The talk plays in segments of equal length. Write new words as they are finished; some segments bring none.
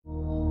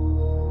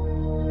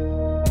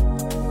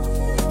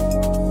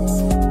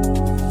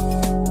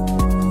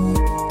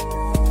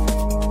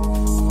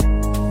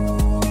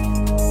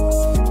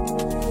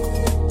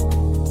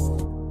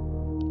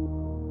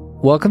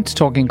Welcome to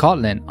Talking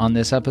Kotlin. On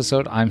this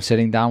episode, I'm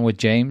sitting down with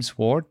James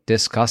Ward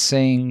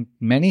discussing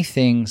many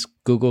things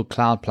Google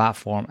Cloud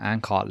Platform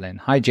and Kotlin.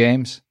 Hi,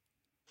 James.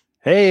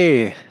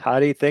 Hey,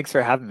 Hadi, thanks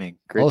for having me.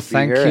 Great to be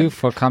Thank here. you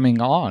for coming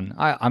on.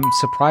 I'm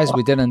surprised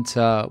we didn't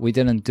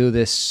do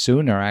this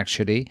sooner,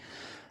 actually.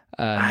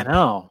 I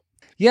know.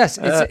 Yes,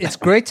 it's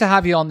great to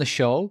have you on the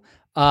show.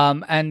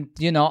 And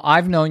you know,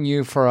 I've known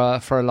you for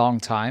a long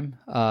time.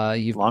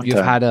 You've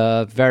had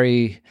a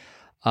very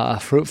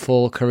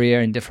fruitful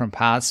career in different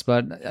paths,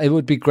 but it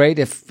would be great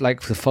if,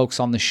 like, the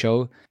folks on the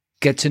show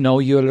get to know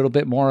you a little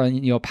bit more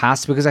in your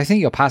past, because I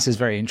think your past is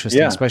very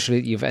interesting, especially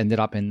you've ended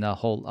up in the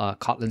whole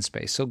Kotlin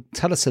space. So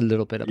tell us a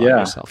little bit about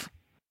yourself.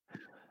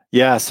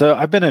 Yeah, so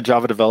I've been a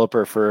Java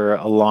developer for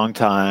a long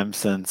time,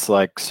 since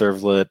like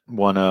Servlet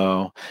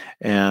 1.0,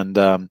 and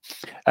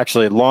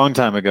actually a long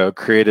time ago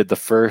created the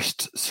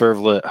first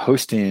Servlet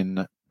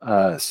hosting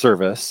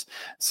service.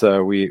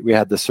 So we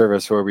had the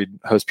service where we'd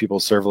host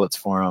people's servlets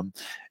for them,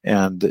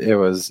 and it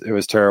was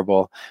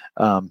terrible.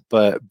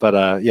 But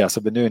yeah, so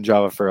I've been doing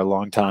Java for a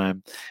long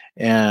time,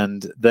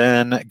 and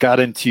then got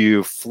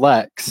into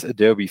Flex,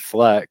 Adobe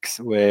Flex,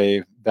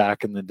 way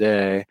back in the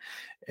day.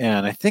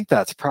 And I think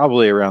that's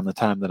probably around the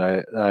time that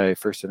I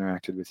first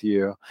interacted with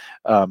you.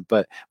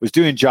 But was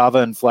doing Java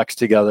and Flex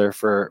together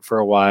for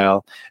a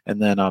while,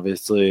 and then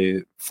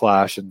obviously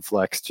Flash and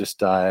Flex just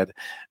died.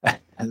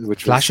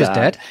 Which Flash is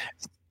dead?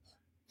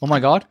 Oh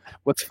my God!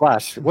 What's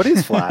Flash? What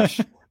is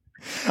Flash?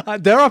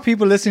 There are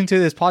people listening to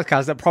this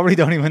podcast that probably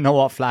don't even know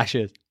what Flash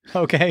is.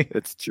 Okay,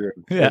 it's true.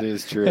 Yeah, it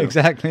is true.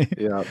 Exactly.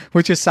 Yeah,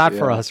 which is sad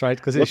for us, right?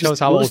 Because it shows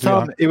how old we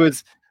are. It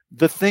was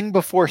the thing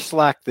before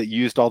Slack that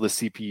used all the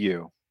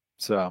CPU.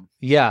 So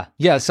yeah.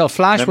 So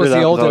Flash was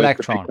the old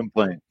Electron.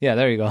 Yeah,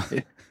 there you go.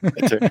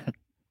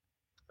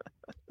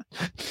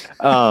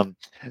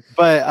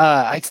 But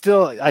I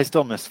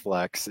still miss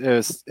Flex.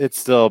 It's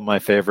still my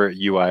favorite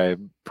UI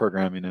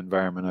programming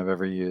environment I've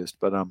ever used.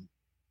 But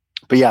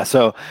yeah,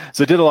 so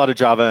did a lot of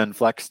Java and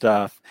Flex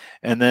stuff,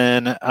 and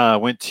then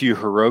went to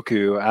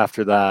Heroku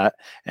after that,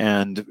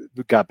 and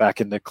got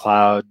back into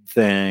cloud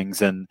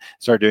things and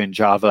started doing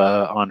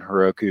Java on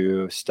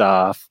Heroku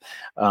stuff.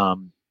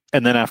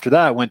 And then after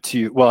that,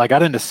 I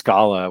got into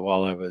Scala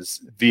while I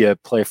was via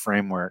Play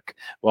Framework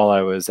while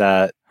I was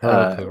at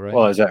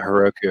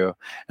Heroku,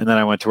 and then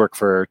I went to work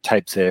for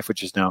TypeSafe,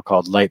 which is now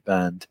called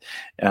Lightbend,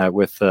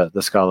 with the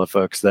Scala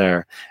folks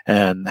there,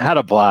 and had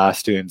a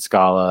blast doing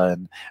Scala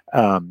and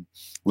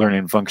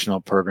learning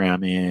functional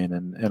programming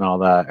and all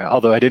that.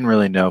 Although I didn't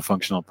really know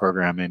functional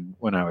programming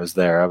when I was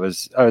there, I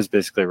was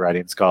basically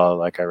writing Scala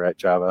like I write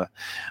Java.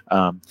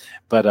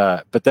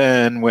 But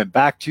then went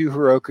back to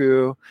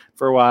Heroku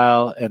for a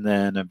while, and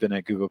then I've been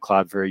at Google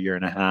Cloud for a year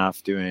and a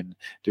half doing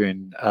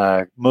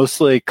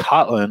mostly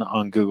Kotlin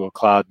on Google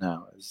Cloud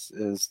now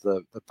is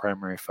the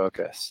primary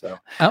focus. So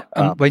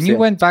when you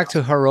went back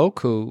to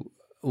Heroku,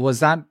 was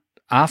that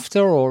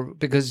after, or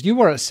because you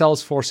were at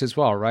Salesforce as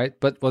well, right?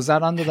 But was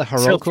that under the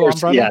Heroku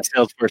umbrella? Yeah,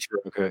 Salesforce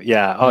Heroku.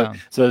 Yeah.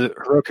 So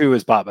Heroku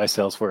was bought by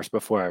Salesforce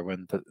before I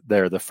went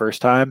there the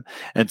first time,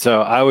 and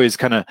so I always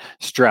kind of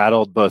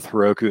straddled both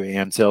Heroku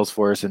and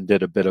Salesforce and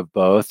did a bit of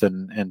both,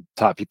 and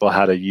taught people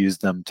how to use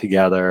them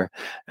together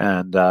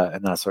and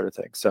that sort of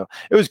thing. So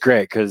it was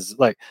great because,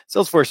 like,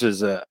 Salesforce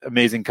is an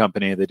amazing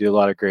company. They do a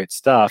lot of great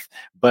stuff,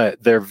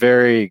 but they're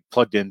very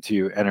plugged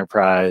into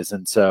enterprise,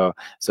 and so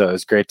it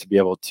was great to be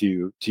able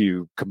to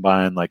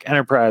combine like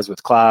enterprise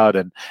with cloud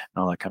and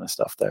all that kind of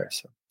stuff there.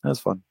 So that was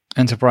fun.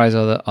 Enterprise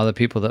are the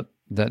people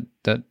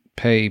that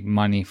pay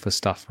money for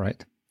stuff,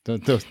 right?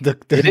 It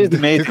is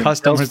amazing. The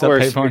customers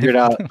Salesforce figured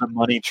out the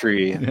money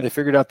tree. Yeah. They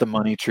figured out the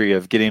money tree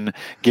of getting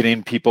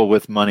people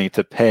with money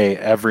to pay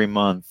every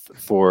month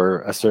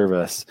for a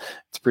service.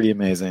 It's pretty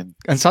amazing.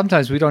 And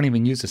sometimes we don't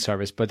even use the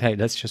service, but hey,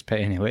 let's just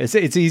pay anyway. It's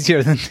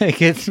easier than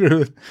take it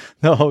through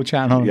the whole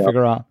channel and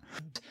figure out.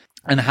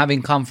 And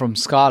having come from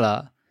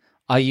Scala,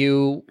 are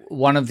you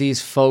one of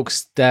these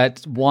folks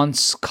that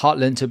wants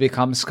Kotlin to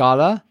become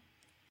Scala?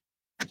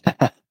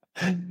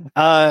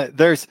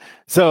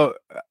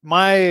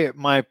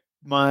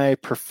 My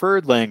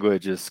preferred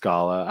language is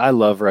Scala. I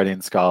love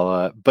writing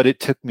Scala, but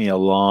it took me a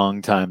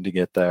long time to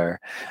get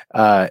there.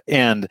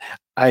 And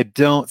I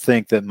don't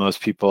think that most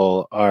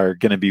people are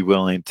going to be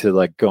willing to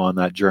like go on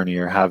that journey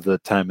or have the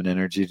time and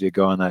energy to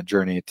go on that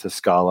journey to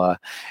Scala.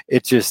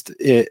 It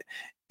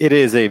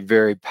is a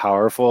very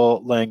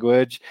powerful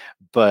language,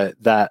 but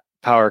that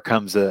power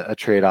comes a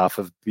trade-off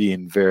of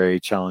being very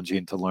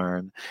challenging to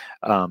learn.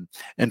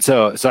 And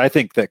so I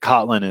think that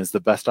Kotlin is the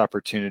best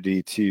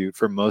opportunity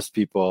for most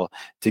people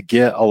to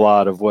get a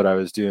lot of what I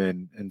was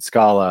doing in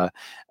Scala,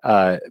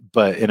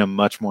 but in a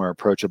much more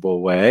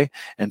approachable way.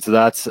 And so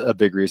that's a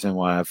big reason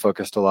why I've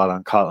focused a lot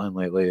on Kotlin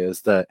lately,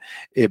 is that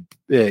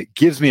it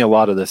gives me a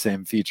lot of the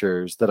same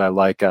features that I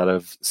like out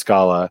of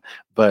Scala,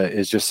 but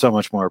is just so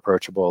much more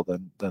approachable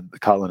than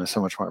Kotlin is so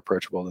much more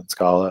approachable than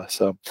Scala.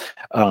 So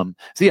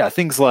yeah,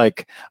 things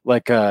like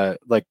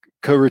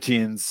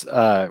coroutines.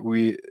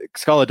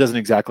 Scala doesn't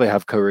exactly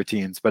have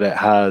coroutines, but it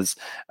has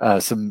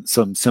some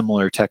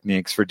similar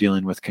techniques for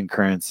dealing with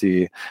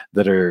concurrency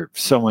that are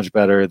so much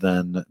better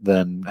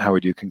than how we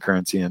do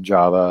concurrency in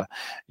Java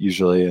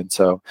usually. And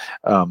so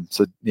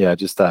yeah,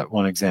 just that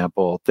one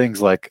example.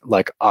 Things like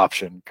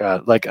option.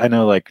 God, like I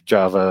know like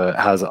Java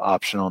has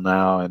optional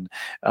now, and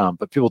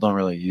but people don't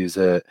really use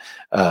it.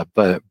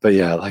 But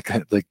yeah, like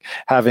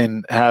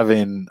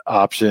having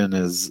option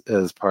as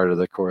part of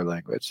the core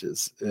language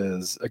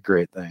is a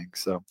great thing.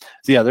 So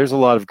yeah, there's a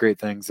lot of great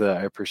things that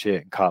I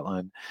appreciate in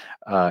Kotlin.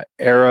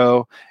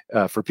 Arrow,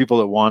 for people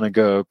that want to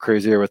go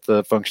crazier with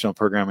the functional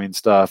programming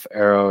stuff,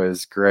 Arrow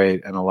is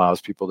great and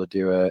allows people to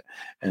do it.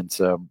 And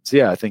so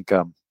yeah, I think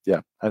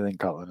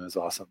Kotlin is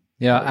awesome.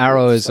 Yeah,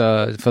 Arrow is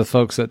for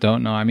folks that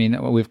don't know. I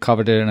mean, we've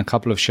covered it in a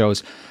couple of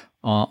shows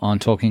on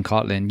Talking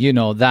Kotlin. You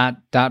know, that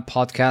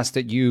podcast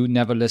that you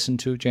never listened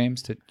to,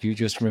 James, that you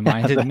just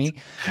reminded me.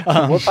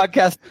 What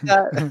podcast is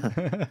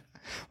that?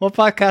 What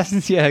podcast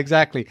is? Yeah,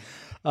 exactly.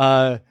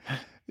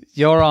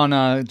 You're on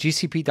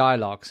GCP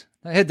Dialogues.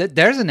 Hey,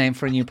 there's a name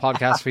for a new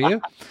podcast for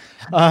you.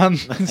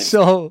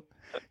 So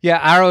yeah,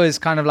 Arrow is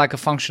kind of like a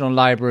functional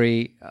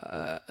library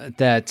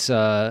that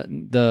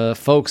the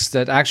folks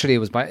that actually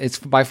it's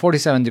by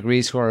 47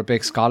 Degrees, who are a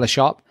big Scala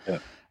shop. Yeah.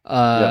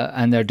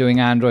 And they're doing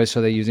Android, so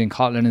they're using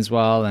Kotlin as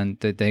well, and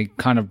they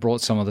kind of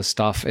brought some of the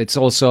stuff. It's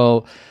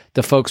also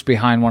the folks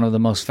behind one of the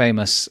most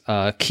famous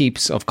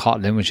keeps of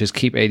Kotlin, which is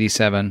Keep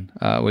 87,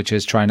 which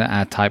is trying to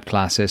add type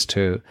classes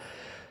to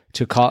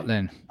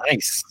Kotlin.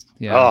 Nice.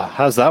 Yeah. Oh,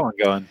 how's that one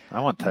going?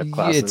 I want type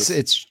classes.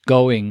 It's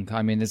going.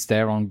 I mean, it's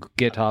there on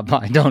GitHub.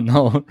 I don't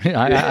know.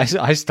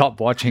 I stopped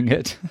watching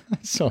it.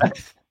 So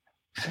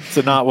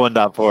not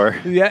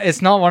 1.4. Yeah,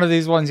 it's not one of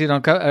these ones, you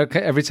know,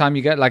 every time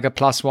you get like a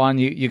 +1,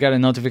 you get a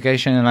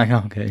notification and like,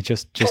 okay,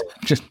 just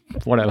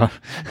whatever.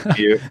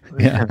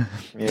 Yeah.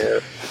 Yeah.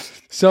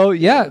 So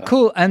yeah,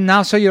 cool. And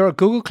now, so you're a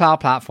Google Cloud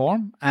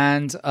Platform.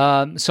 And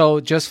so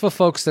just for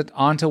folks that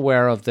aren't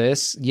aware of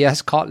this,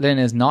 yes, Kotlin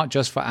is not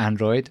just for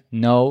Android.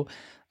 No,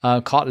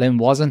 Kotlin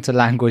wasn't a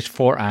language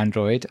for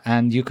Android,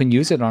 and you can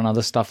use it on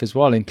other stuff as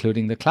well,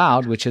 including the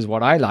cloud, which is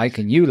what I like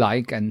and you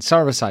like, and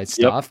server-side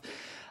stuff. Yep.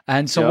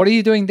 And so what are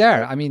you doing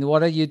there? I mean,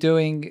 what are you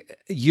doing,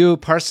 you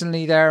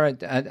personally there at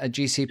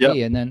GCP? Yep.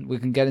 And then we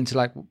can get into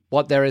like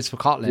what there is for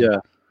Kotlin.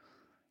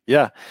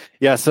 Yeah.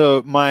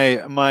 So my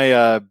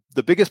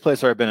the biggest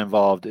place where I've been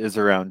involved is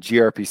around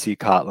gRPC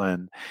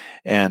Kotlin.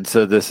 And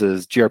so this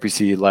is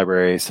gRPC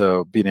library.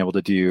 So being able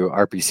to do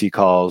RPC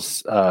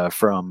calls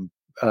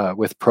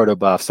with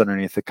protobufs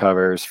underneath the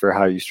covers for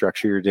how you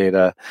structure your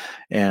data.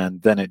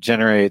 And then it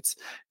generates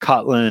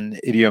Kotlin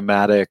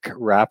idiomatic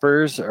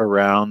wrappers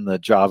around the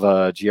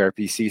Java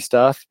gRPC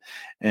stuff.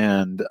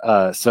 And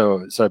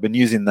so I've been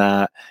using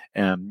that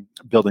and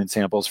building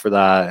samples for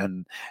that.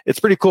 And it's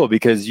pretty cool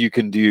because you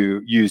can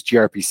use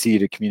gRPC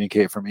to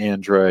communicate from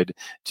Android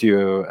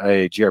to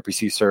a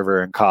gRPC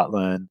server in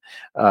Kotlin,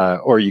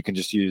 or you can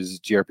just use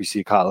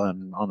gRPC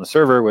Kotlin on the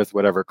server with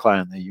whatever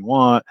client that you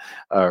want,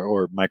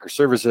 or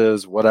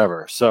microservices,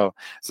 whatever. So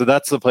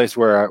that's the place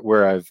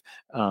where I've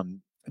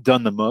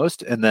done the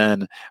most. And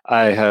then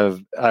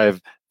I've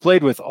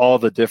played with all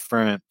the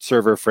different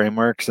server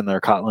frameworks and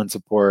their Kotlin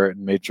support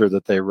and made sure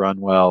that they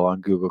run well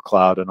on Google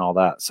Cloud and all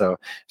that. So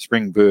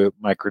Spring Boot,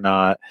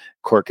 Micronaut,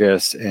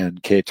 Quarkus,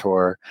 and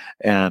Ktor,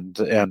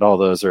 and all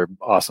those are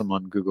awesome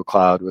on Google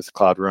Cloud. With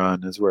Cloud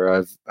Run is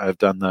where I've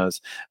done those.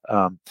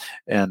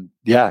 And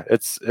yeah,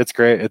 it's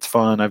great. It's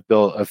fun. I've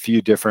built a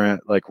few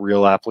different like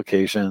real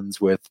applications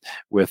with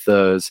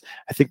those.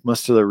 I think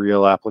most of the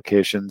real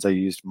applications I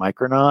used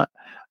Micronaut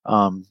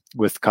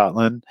with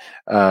Kotlin,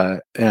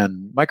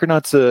 and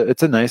Micronaut's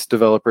it's a nice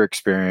developer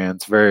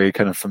experience, very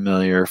kind of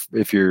familiar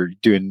if you're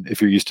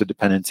used to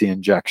dependency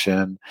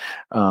injection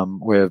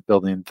way of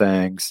building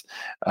things.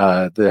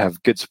 They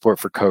have good support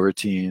for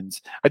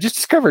coroutines. I just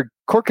discovered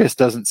Quarkus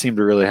doesn't seem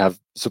to really have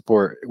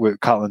support with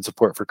Kotlin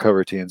support for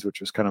coroutines,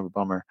 which was kind of a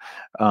bummer.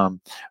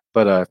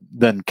 But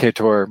then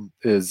Ktor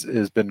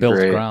has been built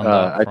great. Ground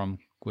up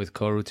with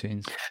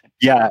coroutines.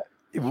 Yeah,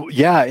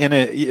 and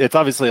it's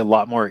obviously a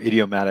lot more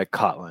idiomatic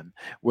Kotlin.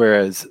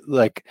 Whereas,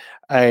 like,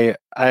 I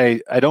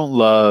don't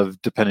love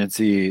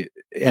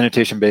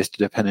annotation-based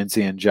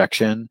dependency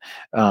injection.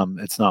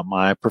 It's not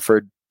my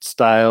preferred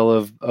style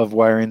of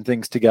wiring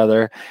things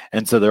together,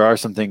 and so there are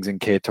some things in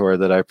Ktor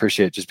that I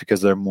appreciate just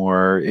because they're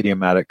more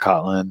idiomatic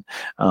Kotlin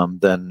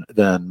than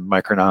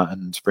Micronaut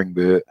and Spring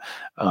Boot.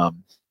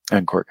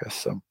 And Quarkus.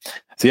 So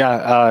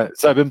yeah,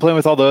 so I've been playing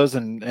with all those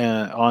and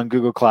on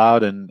Google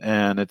Cloud,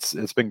 and it's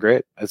been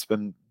great. It's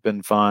been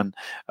fun.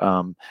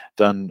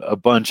 Done a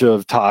bunch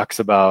of talks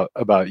about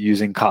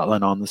using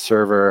Kotlin on the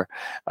server,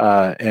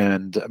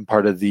 and I'm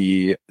part of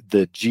the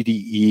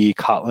GDE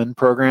Kotlin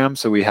program.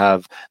 So we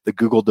have the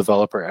Google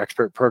Developer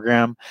Expert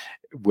program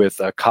with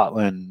a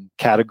Kotlin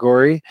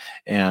category,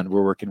 and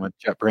we're working with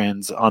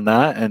JetBrains on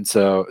that. And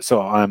so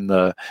I'm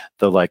the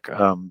like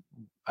I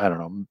don't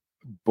know,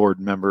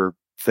 board member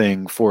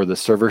thing for the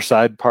server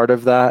side part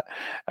of that,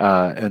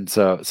 and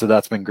so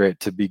that's been great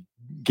to be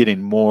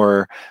getting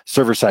more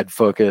server-side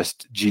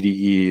focused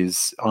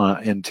GDEs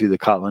into the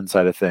Kotlin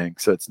side of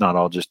things. So it's not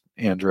all just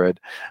Android.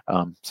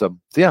 So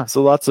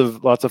lots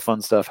of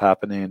fun stuff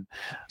happening.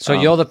 So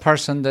you're the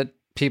person that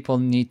people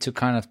need to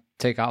kind of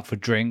take out for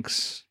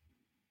drinks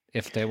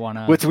if they want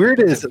to. What's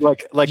weird is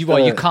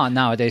you can't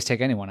nowadays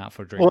take anyone out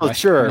for a drink. Well, right?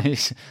 Sure.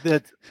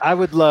 That I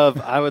would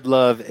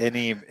love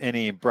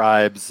any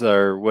bribes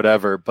or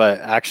whatever, but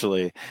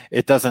actually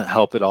it doesn't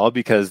help at all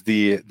because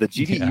the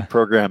GDE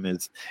program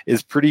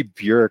is pretty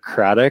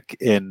bureaucratic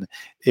in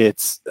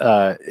its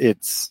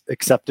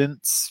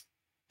acceptance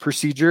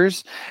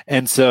procedures.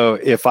 And so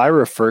if I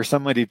refer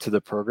somebody to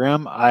the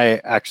program,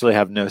 I actually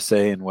have no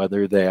say in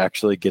whether they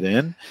actually get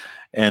in.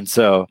 And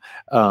so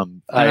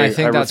I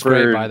think that's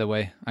great, by the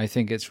way. I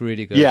think it's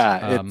really good.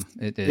 Yeah,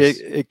 it is.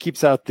 It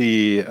keeps out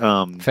the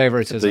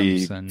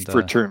favoritism,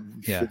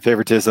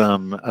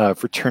 favoritism,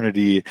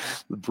 fraternity,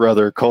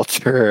 brother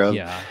culture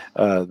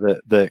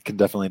that can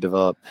definitely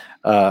develop.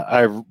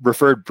 I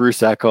referred Bruce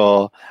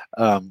Eckel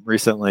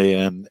recently,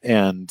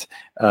 and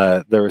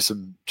there were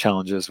some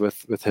challenges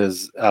with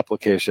his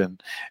application.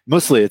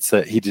 Mostly, it's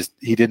that he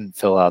didn't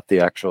fill out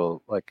the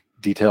actual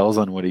details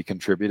on what he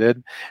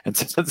contributed, and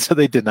so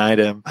they denied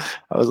him.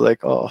 I was like,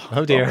 oh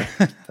dear.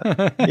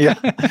 Yeah.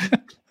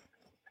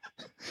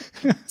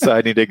 So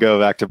I need to go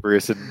back to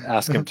Bruce and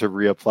ask him to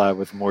reapply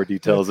with more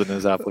details in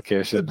his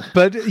application.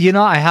 But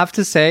I have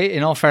to say,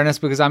 in all fairness,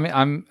 because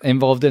I'm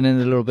involved in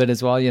it a little bit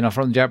as well,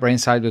 from the JetBrains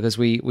side, because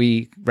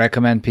we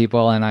recommend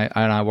people, and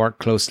I work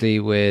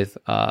closely with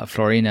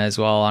Florina as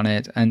well on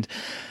it, and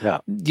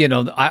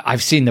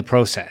I've seen the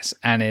process,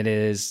 and it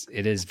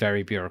is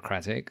very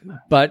bureaucratic,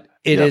 but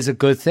it is a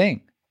good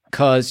thing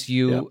because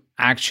you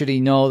actually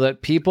know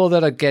that people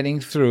that are getting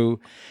through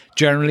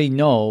generally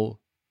know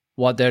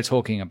what they're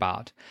talking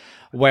about.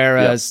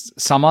 Whereas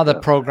some other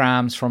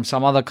programs from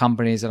some other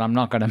companies that I'm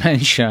not going to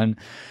mention,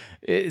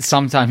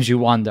 sometimes you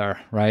wonder,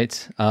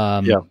 right?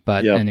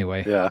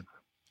 Anyway.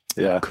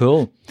 Yeah.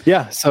 Cool.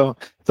 Yeah. So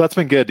that's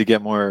been good to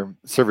get more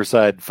server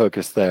side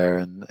focus there,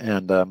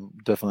 and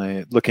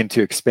definitely looking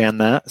to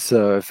expand that.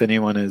 So if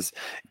anyone is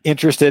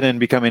interested in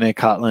becoming a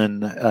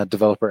Kotlin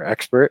developer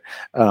expert,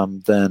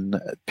 then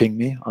ping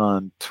me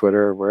on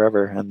Twitter or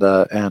wherever, and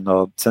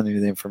I'll send you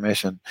the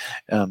information.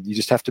 You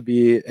just have to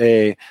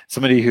be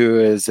somebody who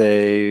is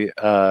who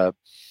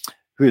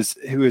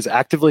is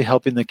actively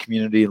helping the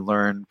community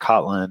learn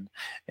Kotlin,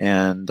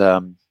 and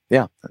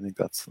I think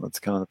that's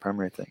kind of the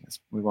primary thing. Is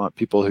we want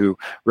people who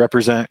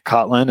represent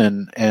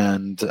Kotlin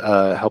and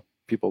help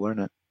people learn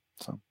it.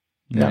 So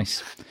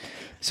nice.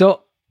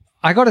 So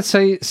I got to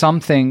say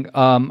something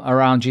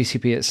around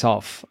GCP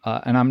itself,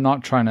 and I'm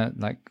not trying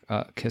to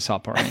kiss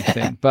up or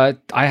anything, but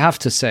I have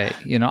to say,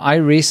 I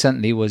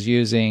recently was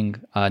using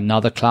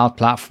another cloud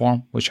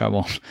platform, which I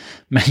won't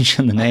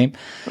mention the name,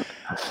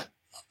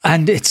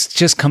 and it's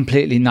just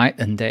completely night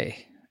and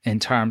day in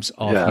terms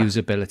of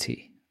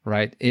usability.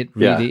 Right, it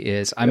really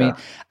is. I mean,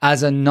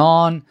 as a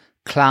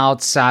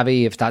non-cloud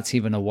savvy, if that's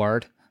even a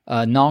word,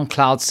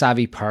 non-cloud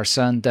savvy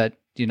person that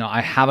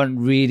I haven't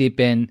really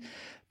been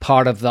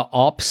part of the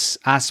ops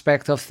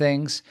aspect of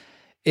things.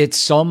 It's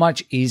so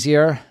much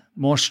easier,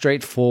 more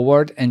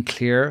straightforward and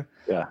clear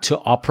to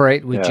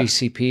operate with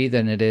GCP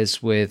than it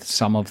is with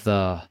some of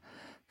the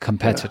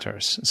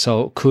competitors.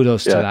 So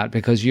kudos to that,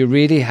 because you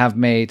really have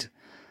made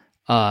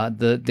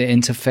the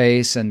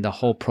interface and the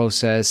whole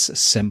process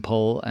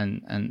simple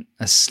and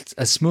as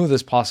smooth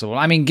as possible.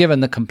 I mean, given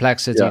the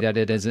complexity that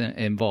it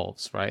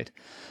involves, right?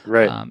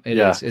 Right.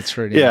 It's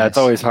really nice. It's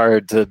always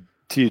hard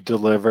to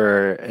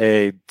deliver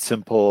a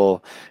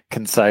simple,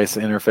 concise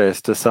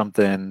interface to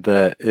something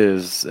that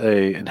is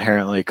a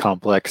inherently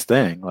complex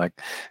thing. Like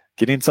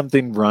getting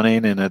something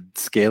running in a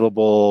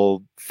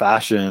scalable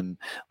fashion,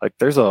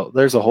 there's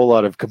a whole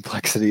lot of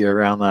complexity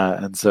around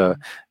that, and so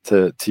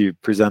to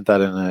present that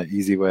in an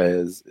easy way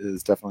is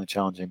definitely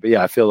challenging. But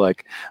I feel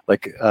like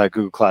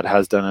Google Cloud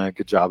has done a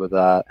good job of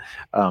that.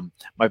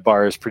 My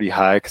bar is pretty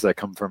high because I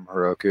come from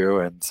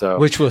Heroku, and so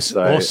which was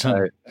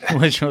awesome.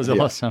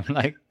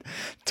 Awesome.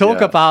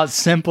 Talk about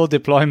simple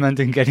deployment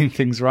and getting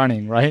things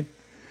running, right?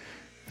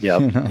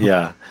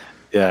 Yeah.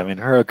 Yeah, I mean,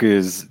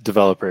 Heroku's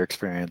developer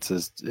experience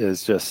is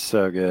just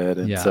so good,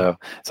 and so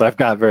I've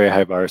got very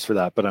high bars for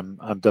that. But I'm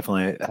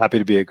definitely happy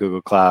to be at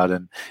Google Cloud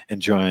and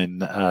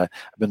enjoying. I've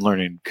been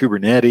learning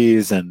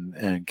Kubernetes and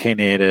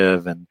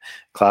Knative and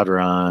Cloud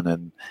Run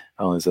and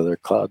all these other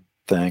cloud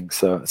things.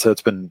 So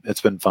it's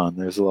been fun.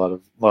 There's a lot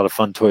of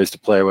fun toys to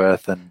play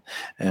with,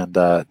 and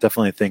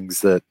definitely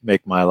things that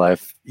make my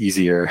life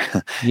easier.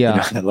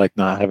 Like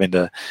not having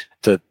to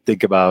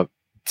think about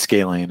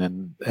scaling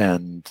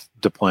and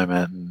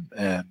deployment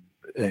and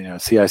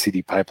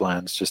CI/CD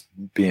pipelines just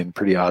being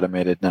pretty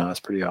automated now is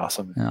pretty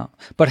awesome. Yeah,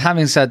 but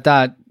having said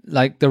that,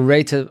 the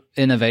rate of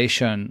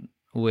innovation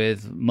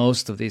with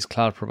most of these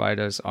cloud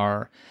providers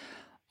are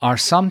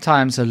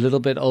sometimes a little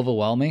bit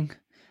overwhelming,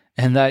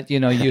 And that, you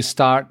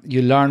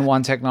learn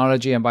one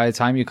technology, and by the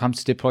time you come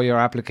to deploy your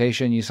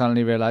application, you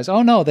suddenly realize,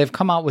 oh no, they've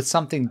come out with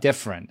something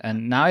different.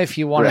 And now if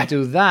you want to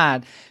do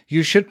that,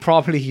 you should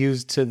probably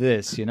use to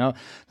this,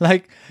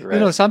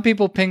 some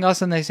people ping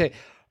us and they say,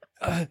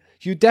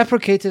 you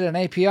deprecated an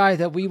API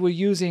that we were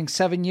using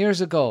 7 years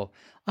ago.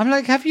 I'm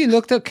like, have you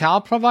looked at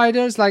cloud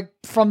providers? Like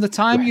from the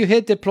time you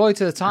hit deploy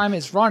to the time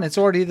it's run, it's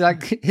already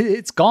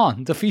it's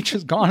gone. The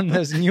feature's gone and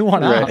there's a new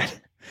one out.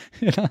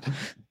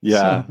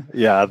 Yeah,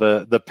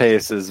 the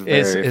pace is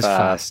very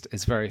fast.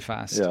 It's very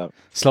fast. Yeah.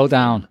 Slow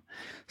down.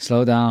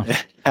 But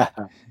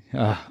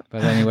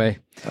anyway,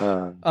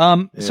 so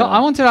I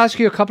wanted to ask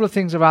you a couple of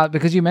things about,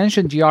 because you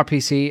mentioned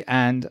gRPC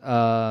and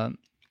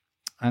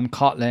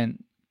Kotlin.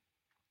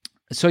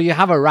 So you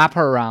have a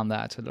wrapper around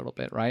that a little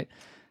bit, right?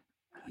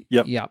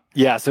 Yep.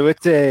 Yeah. So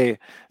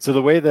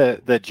the way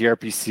that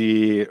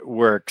gRPC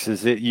works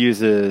is it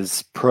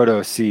uses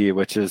Proto-C,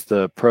 which is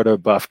the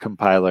protobuf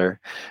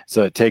compiler.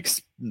 So it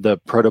takes the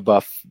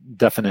protobuf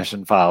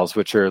definition files,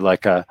 which are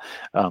like a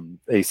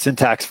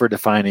syntax for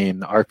defining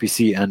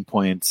RPC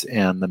endpoints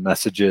and the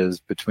messages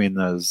between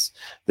those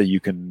that you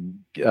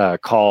can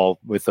call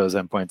with those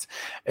endpoints.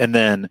 And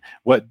then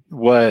what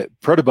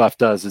protobuf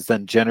does is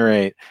then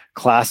generate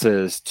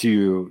classes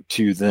to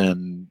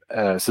then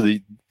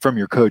from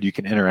your code you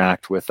can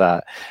interact with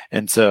that.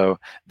 And so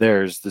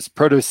there's this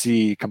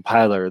Proto-C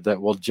compiler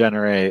that will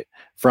generate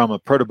from a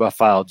protobuf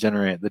file,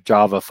 generate the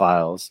Java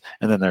files,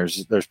 and then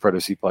there's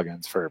Proto-C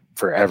plugins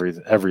for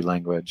every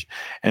language.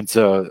 And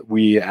so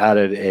we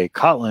added a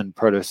Kotlin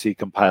Proto-C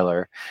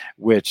compiler,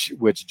 which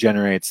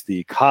generates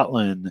the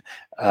Kotlin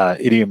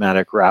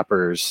idiomatic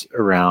wrappers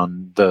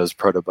around those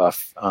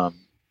protobuf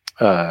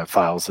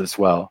files as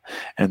well.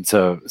 And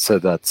so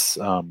that's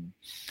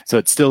so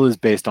it still is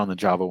based on the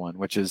Java one,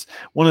 which is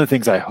one of the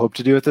things I hope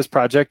to do with this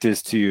project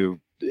is to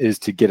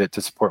get it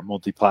to support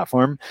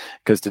multi-platform,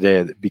 because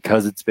today,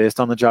 because it's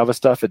based on the Java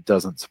stuff, it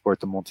doesn't support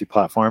the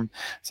multi-platform.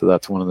 So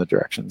that's one of the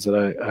directions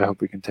that I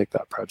hope we can take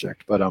that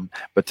project. But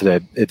today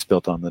it's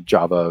built on the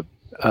Java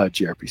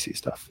gRPC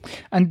stuff.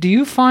 And do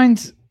you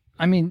find,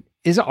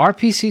 is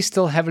RPC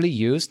still heavily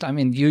used?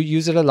 You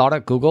use it a lot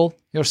at Google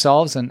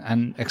yourselves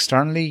and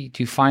externally.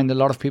 Do you find a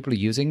lot of people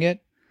using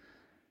it?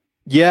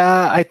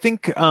 Yeah, I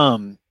think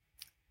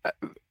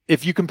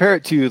if you compare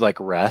it to like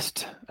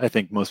REST, I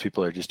think most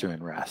people are just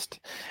doing REST.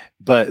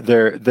 But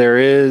there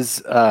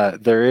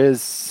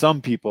is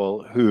some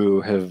people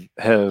who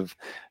have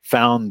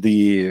found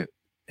the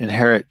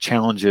inherent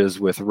challenges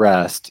with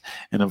REST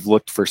and have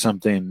looked for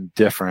something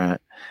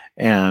different.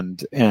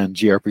 And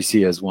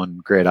gRPC is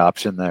one great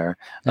option there.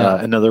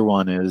 Yeah. Another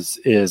one is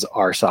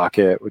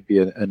RSocket would be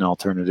an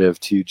alternative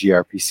to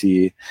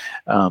gRPC,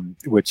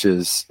 which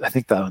is, I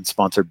think that one's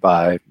sponsored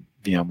by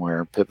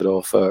VMware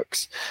Pivotal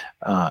folks,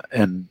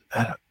 and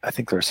I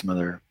think there are some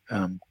other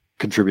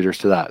contributors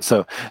to that.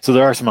 So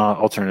there are some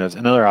alternatives.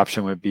 Another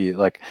option would be,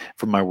 like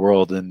from my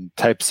world in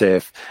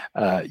TypeSafe,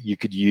 you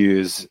could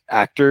use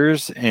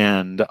actors,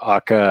 and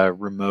Akka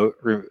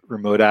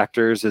remote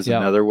actors is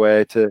another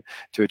way to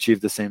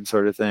achieve the same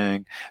sort of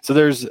thing. So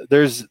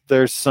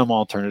there's some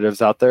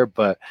alternatives out there,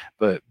 but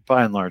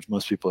by and large,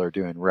 most people are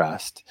doing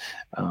REST.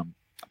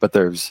 But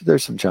there's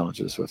some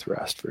challenges with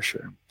REST for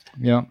sure.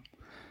 Yeah.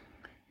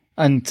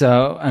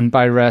 And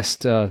by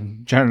REST,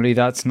 generally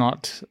that's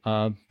not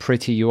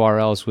pretty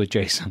URLs with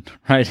JSON,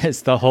 right?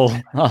 It's the whole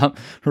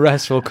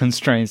RESTful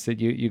constraints that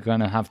you're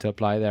going to have to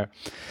apply there.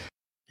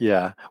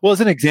 Yeah. Well,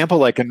 as an example,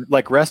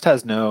 like REST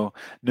has no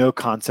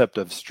concept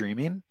of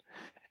streaming.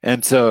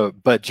 And so,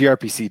 but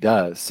gRPC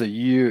does. So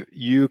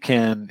you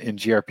can, in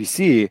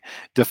gRPC,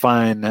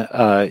 define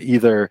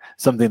either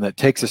something that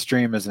takes a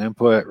stream as an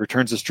input,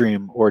 returns a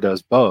stream, or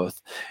does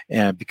both.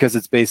 And because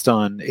it's based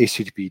on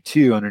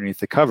HTTP2 underneath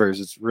the covers,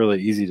 it's really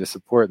easy to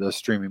support those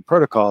streaming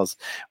protocols,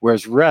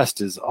 whereas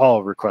REST is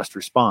all request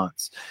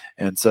response.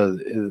 And so,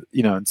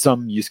 in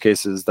some use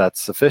cases that's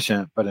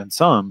sufficient, but in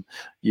some,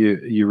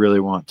 you really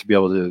want to be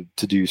able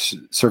to do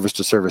service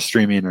to service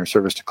streaming or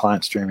service to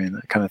client streaming,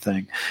 that kind of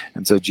thing.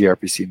 And so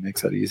gRPC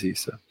makes that easy.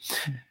 So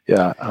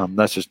yeah,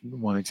 that's just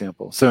one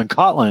example. So in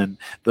Kotlin,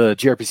 the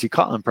gRPC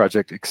Kotlin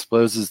project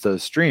exposes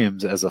those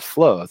streams as a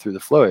flow through the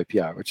Flow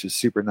API, which is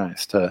super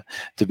nice to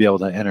be able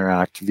to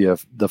interact via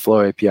the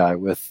Flow API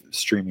with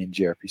streaming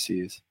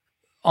gRPCs.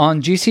 On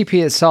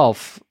GCP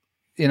itself,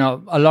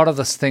 a lot of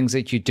the things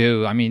that you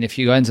do, if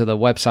you go into the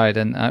website,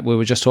 and we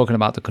were just talking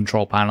about the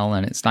control panel,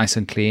 and it's nice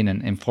and clean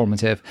and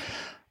informative.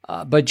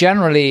 But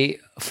generally,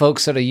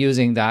 folks that are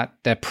using that,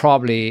 they're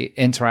probably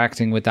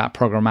interacting with that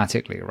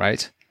programmatically,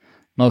 right?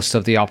 Most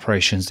of the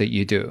operations that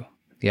you do.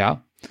 Yeah.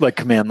 Like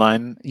command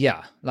line.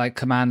 Yeah. Like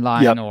command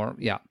line. Yep. Or,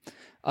 yeah.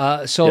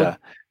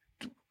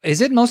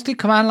 Is it mostly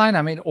command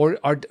line? Or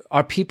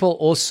are people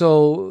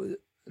also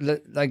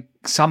like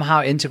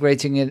somehow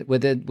integrating it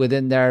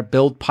within their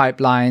build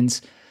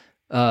pipelines,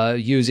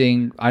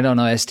 using, I don't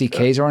know,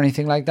 SDKs or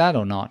anything like that,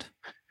 or not?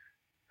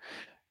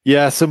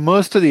 Yeah, so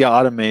most of the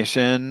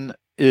automation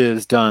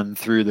is done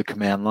through the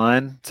command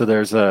line. So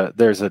there's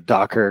a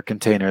Docker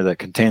container that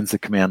contains the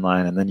command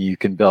line, and then you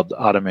can build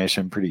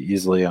automation pretty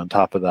easily on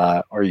top of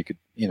that, or you could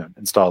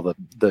install the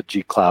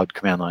gcloud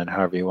command line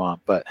however you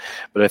want. But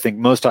I think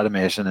most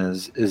automation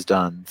is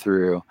done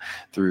through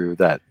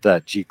that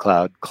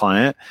gcloud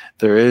client.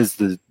 There is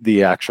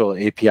the actual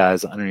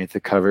APIs underneath the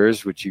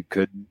covers, which you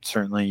could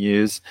certainly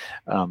use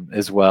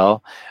as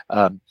well.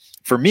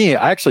 For me,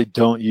 I actually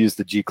don't use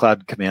the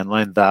gcloud command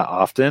line that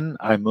often.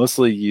 I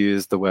mostly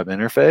use the web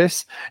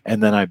interface,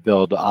 and then I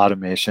build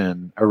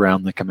automation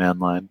around the command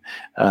line,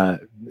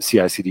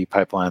 CI/CD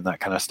pipeline,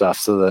 that kind of stuff,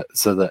 so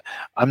that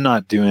I'm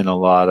not doing a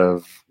lot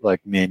of like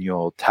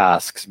manual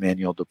tasks,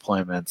 manual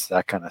deployments,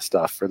 that kind of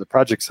stuff. For the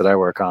projects that I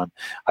work on,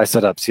 I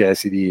set up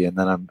CI/CD, and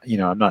then I'm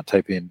not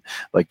typing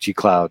like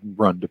gcloud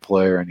run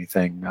deploy or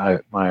anything. My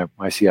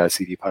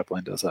CI/CD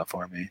pipeline does that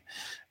for me.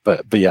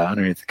 But yeah,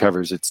 underneath the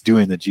covers, it's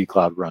doing the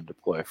gcloud run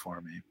deploy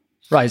for me.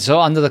 Right. So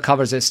under the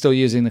covers, it's still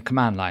using the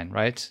command line,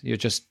 right? You're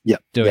just doing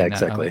that.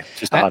 Exactly.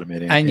 Just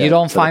automating. And you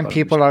don't find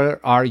people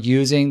are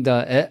using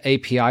the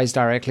APIs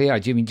directly?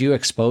 Do you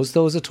expose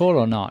those at all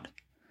or not?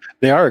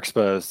 They are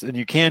exposed, and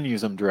you can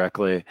use them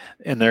directly.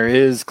 And there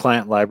is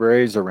client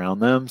libraries around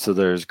them. So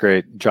there's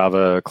great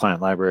Java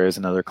client libraries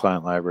and other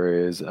client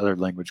libraries, other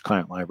language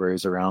client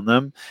libraries around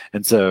them.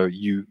 And so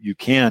you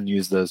can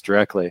use those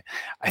directly.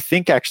 I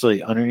think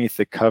actually underneath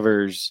the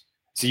covers,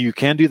 so you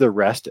can do the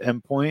REST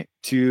endpoint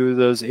to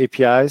those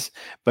APIs,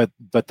 but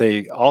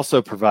they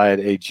also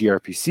provide a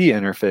gRPC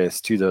interface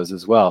to those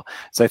as well.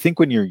 So I think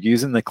when you're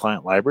using the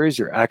client libraries,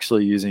 you're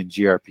actually using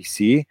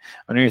gRPC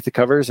underneath the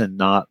covers and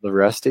not the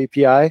REST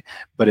API.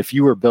 But if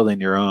you were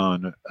building your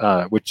own,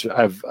 which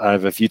I've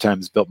a few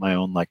times built my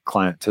own like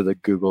client to the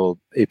Google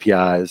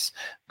APIs,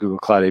 Google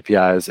Cloud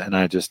APIs, and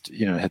I just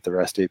hit the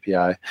REST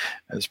API.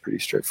 It's pretty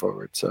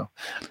straightforward. So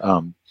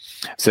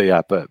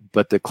yeah,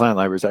 but the client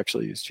libraries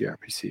actually use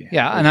gRPC.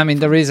 Yeah, and I mean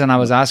the reason I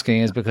was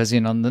asking is because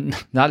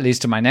that leads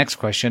to my next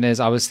question. Is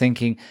I was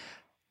thinking,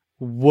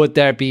 would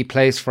there be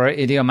place for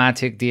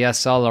idiomatic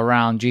DSL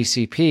around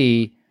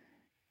GCP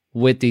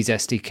with these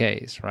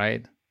SDKs,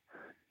 right?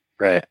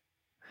 Right.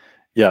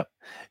 Yeah.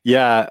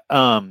 Yeah.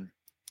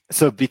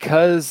 So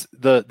because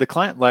the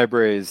client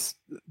libraries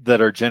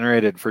that are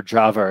generated for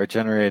Java are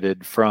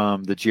generated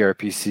from the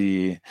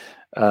gRPC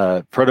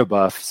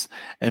protobufs,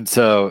 and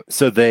so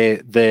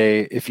they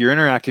if you're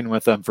interacting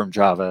with them from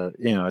Java,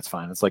 it's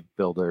fine. It's like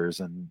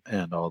builders and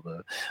all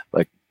the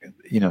like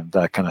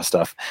that kind of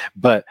stuff.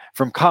 But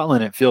from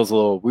Kotlin, it feels a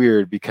little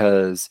weird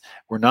because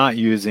we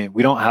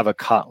don't have a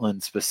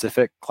Kotlin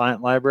specific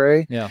client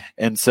library. Yeah.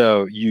 And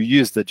so you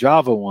use the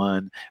Java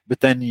one, but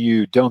then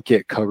you don't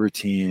get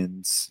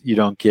coroutines. You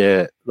don't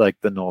get like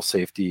the null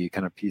safety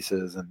kind of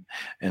pieces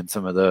and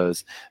some of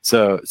those.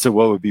 So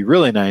what would be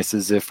really nice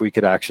is if we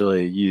could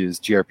actually use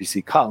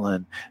gRPC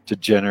Kotlin to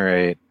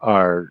generate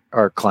our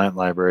client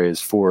libraries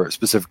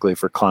specifically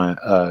for client,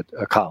 a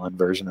Kotlin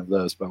version of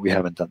those, but we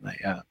haven't done that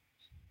yet.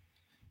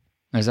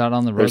 Is that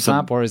on the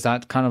roadmap, or is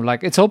that kind of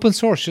like it's open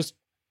source? Just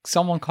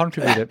someone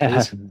contribute it,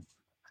 please.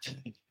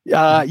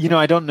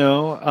 I don't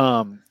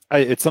know.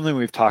 It's something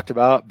we've talked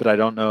about, but I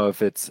don't know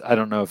if it's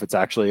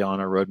actually on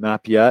a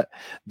roadmap yet.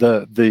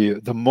 The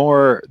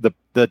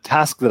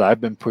task that I've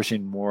been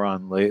pushing more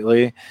on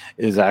lately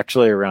is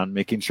actually around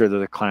making sure that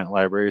the client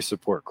libraries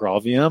support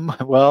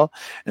GraalVM well,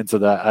 and so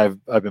that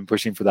I've been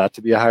pushing for that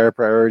to be a higher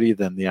priority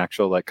than the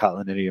actual like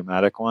Kotlin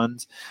idiomatic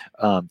ones,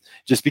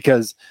 just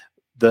because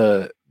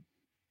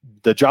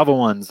the Java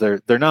ones,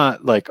 they're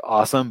not like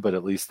awesome, but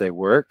at least they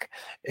work.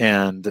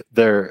 And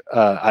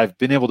I've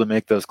been able to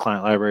make those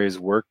client libraries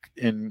work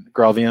in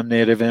GraalVM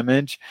native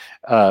image,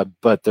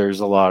 but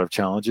there's a lot of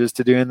challenges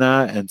to doing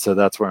that. And so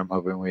that's where I'm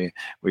hoping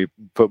we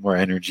put more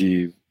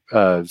energy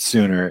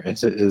sooner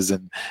is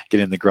in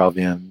getting the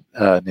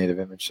GraalVM native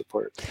image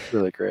support.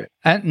 Really great.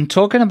 And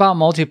talking about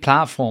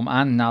multi-platform,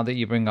 and now that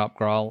you bring up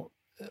Graal,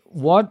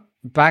 what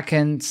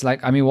backends,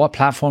 what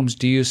platforms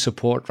do you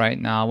support right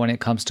now when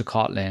it comes to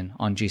Kotlin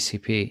on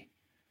GCP?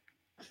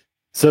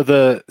 So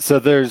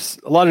there's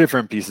a lot of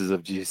different pieces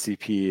of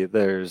GCP.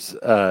 There's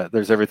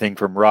everything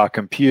from raw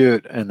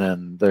compute, and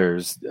then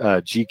there's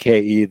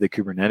GKE, the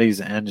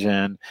Kubernetes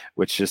engine,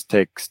 which just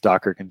takes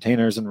Docker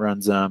containers and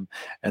runs them.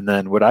 And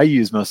then what I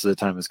use most of the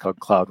time is called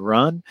Cloud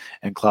Run,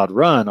 and Cloud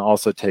Run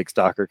also takes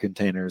Docker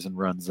containers and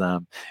runs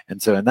them.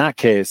 And so in that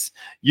case,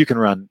 you can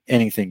run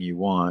anything you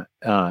want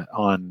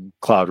on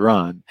Cloud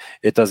Run.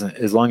 It doesn't,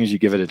 as long as you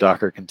give it a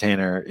Docker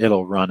container,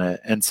 it'll run it.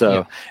 And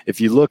so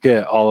if you look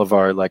at all of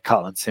our like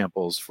Kotlin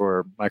samples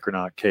for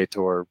Micronaut,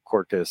 Ktor,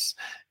 Quarkus,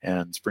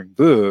 and Spring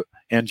Boot,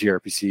 and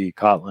gRPC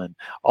Kotlin,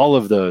 all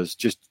of those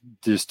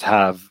just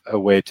have a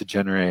way to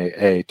generate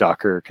a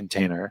Docker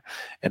container.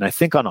 And I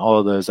think on all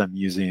of those, I'm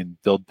using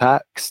build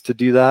packs to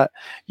do that.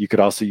 You could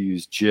also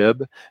use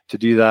Jib to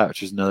do that,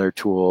 which is another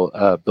tool,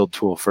 build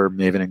tool for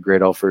Maven and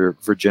Gradle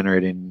for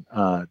generating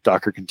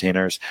Docker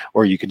containers,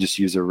 or you can just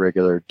use a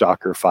regular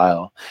Docker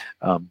file.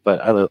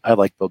 But I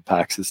like build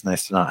packs. It's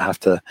nice to not have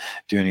to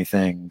do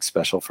anything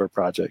special for a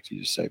project.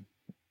 You just say,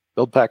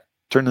 build pack,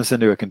 turn this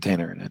into a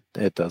container, and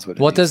it does what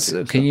it What needs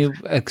does to. Can you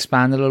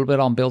expand a little bit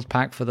on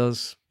Buildpack for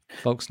those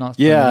folks not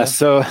familiar?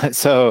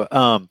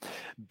 So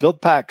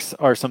build packs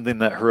are something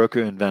that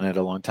Heroku invented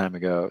a long time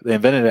ago. They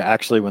invented it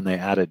actually when they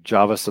added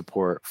Java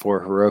support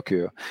for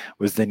Heroku.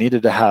 Was they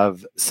needed to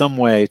have some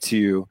way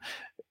to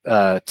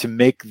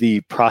make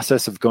the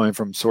process of going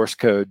from source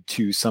code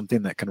to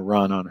something that can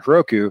run on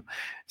Heroku,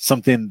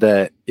 something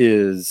that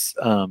is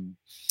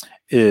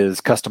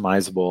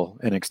customizable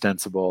and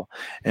extensible.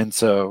 And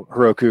so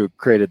Heroku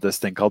created this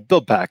thing called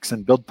build packs,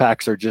 and build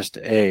packs are just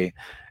a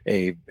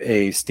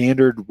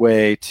standard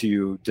way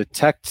to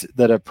detect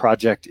that a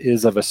project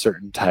is of a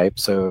certain type.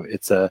 So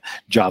it's a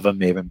Java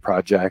Maven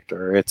project,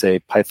 or it's a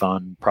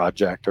Python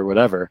project, or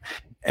whatever,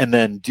 and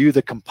then do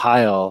the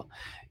compile,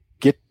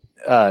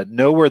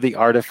 know where the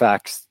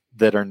artifacts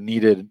that are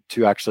needed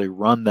to actually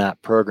run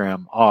that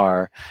program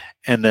are.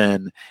 And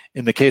then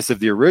in the case of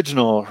the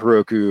original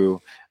Heroku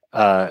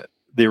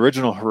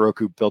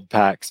build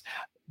packs,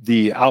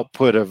 the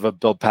output of a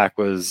build pack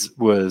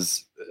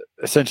was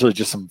essentially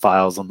just some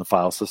files on the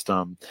file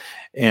system,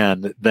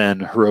 and then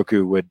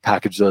Heroku would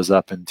package those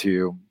up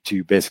into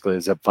basically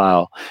a zip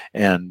file,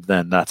 and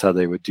then that's how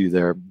they would do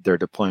their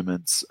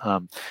deployments.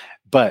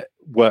 But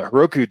what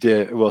Heroku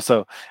did,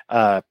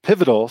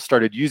 Pivotal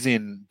started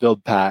using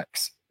build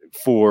packs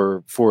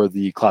for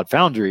the Cloud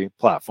Foundry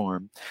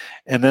platform,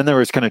 and then there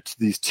was kind of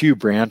these two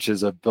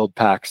branches of build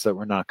packs that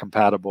were not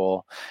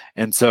compatible,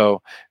 and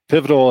so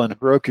Pivotal and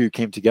Heroku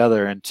came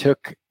together and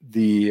took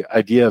the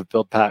idea of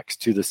build packs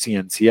to the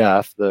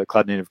CNCF, the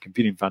Cloud Native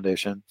Computing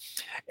Foundation,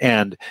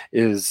 and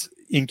is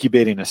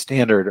incubating a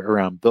standard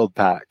around build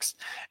packs.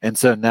 And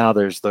so now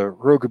there's the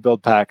Heroku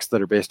build packs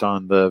that are based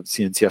on the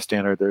CNCF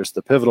standard. There's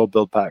the Pivotal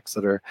build packs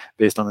that are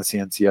based on the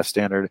CNCF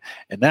standard.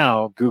 And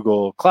now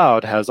Google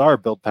Cloud has our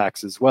build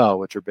packs as well,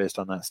 which are based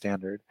on that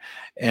standard.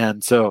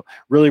 And so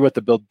really what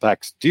the build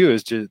packs do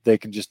is they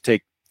can just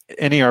take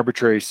any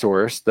arbitrary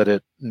source that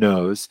it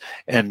knows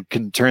and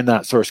can turn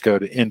that source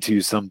code into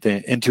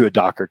a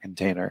Docker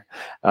container,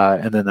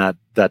 and then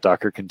that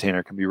Docker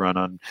container can be run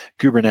on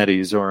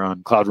Kubernetes or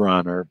on Cloud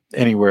Run or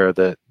anywhere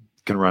that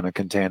can run a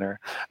container,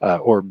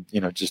 or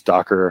just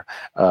Docker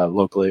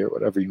locally or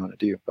whatever you want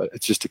to do. But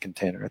it's just a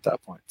container at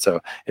that point.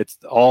 So it's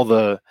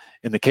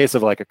in the case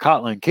of like a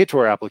Kotlin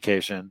KTOR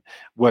application,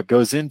 what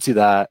goes into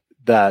that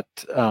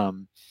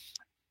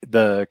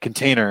the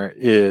container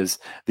is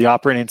the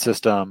operating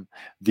system,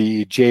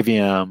 the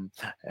JVM,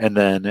 and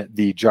then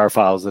the jar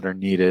files that are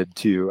needed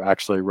to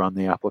actually run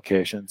the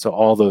application. So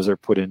all those are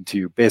put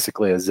into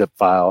basically a zip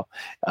file,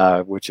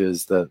 which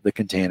is the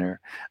container.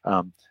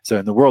 So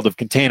in the world of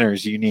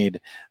containers, you need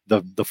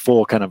the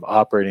full kind of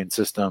operating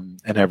system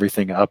and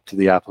everything up to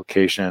the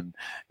application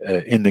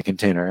in the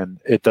container. And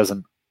it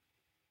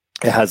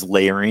has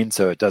layering,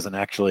 so it doesn't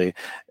actually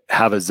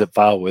have a zip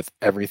file with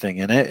everything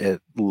in it.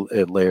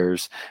 It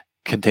layers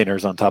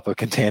containers on top of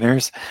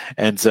containers.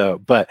 And so,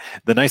 but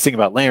the nice thing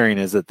about layering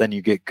is that then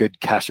you get good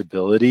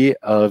cacheability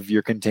of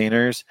your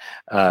containers.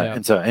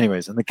 And so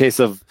anyways, in the case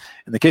of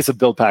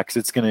build packs,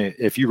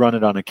 if you run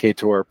it on a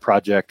KTOR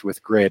project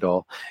with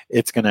Gradle,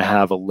 it's going to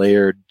have a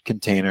layered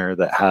container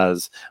that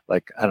has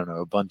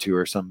Ubuntu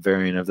or some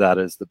variant of that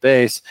as the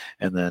base,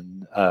 and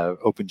then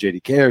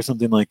OpenJDK or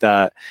something like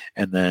that,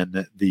 and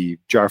then the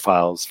jar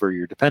files for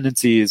your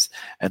dependencies,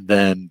 and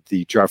then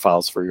the jar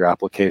files for your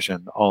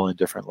application, all in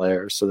different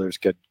layers. So there's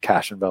good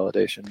cache and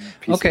validation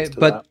pieces. Okay,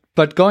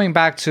 but going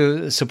back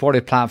to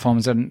supported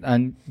platforms,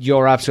 and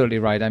you're absolutely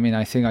right. I mean,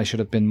 I think I should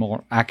have been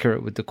more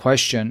accurate with the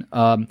question.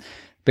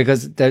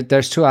 Because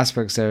there's two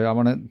aspects there. I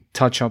want to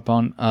touch up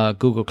on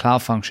Google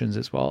Cloud Functions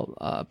as well.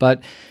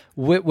 But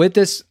with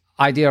this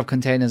idea of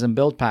containers and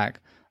build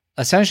pack,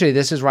 essentially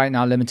this is right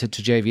now limited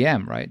to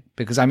JVM, right?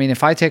 Because I mean,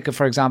 if I take,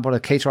 for example, a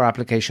KTOR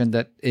application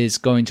that is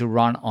going to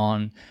run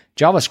on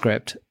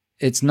JavaScript,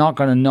 it's not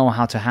going to know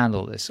how to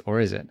handle this, or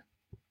is it?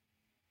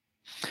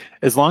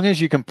 As long as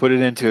you can put it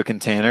into a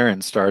container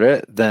and start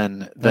it,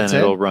 then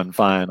it'll run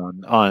fine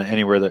on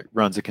anywhere that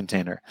runs a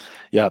container.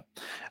 Yep.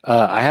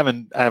 I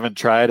haven't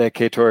tried a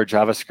KTOR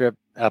JavaScript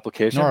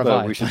application,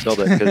 but we should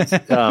build it because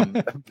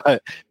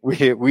but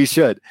we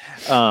should.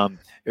 It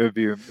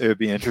would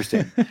be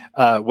interesting.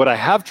 What I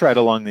have tried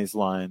along these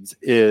lines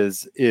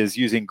is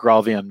using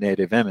GraalVM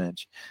native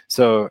image.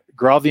 So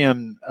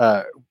GraalVM,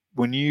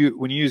 when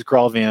you use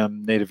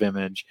GraalVM native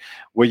image,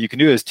 what you can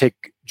do is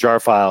take jar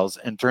files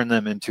and turn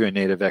them into a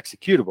native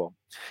executable.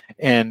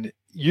 And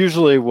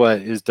usually what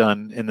is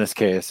done in this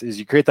case is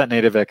you create that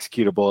native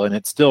executable and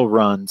it still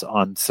runs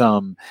on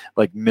some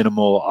like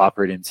minimal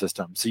operating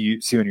system. So you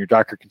see in your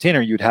Docker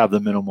container, you'd have the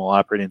minimal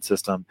operating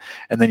system,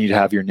 and then you'd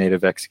have your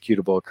native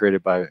executable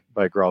created by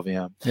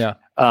GraalVM. Yeah.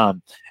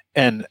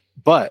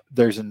 But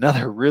there's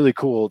another really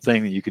cool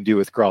thing that you can do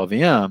with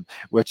GraalVM,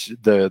 which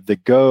the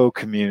Go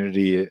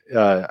community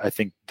I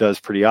think does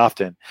pretty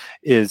often,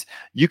 is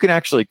you can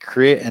actually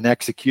create an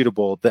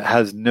executable that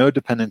has no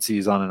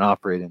dependencies on an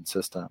operating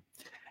system.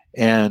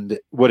 And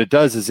what it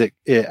does is it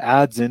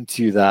adds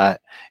into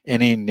that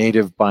any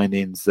native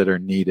bindings that are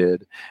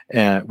needed,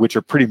 and which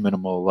are pretty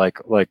minimal, like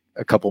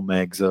a couple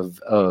megs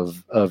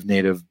of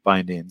native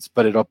bindings.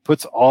 But it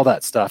puts all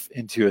that stuff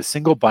into a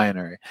single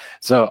binary.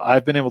 So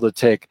I've been able to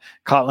take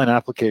Kotlin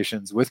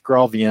applications with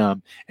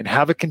GraalVM and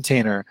have a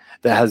container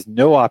that has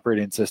no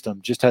operating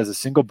system, just has a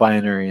single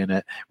binary in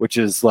it, which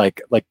is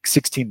like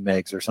 16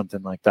 megs or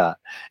something like that.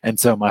 And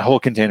so my whole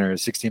container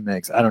is 16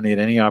 megs. I don't need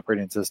any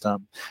operating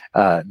system,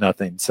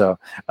 nothing. So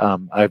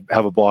I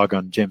have a blog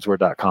on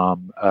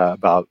jamesward.com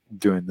about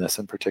doing this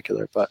in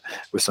particular, but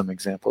with some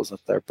examples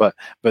up there. But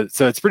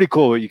so it's pretty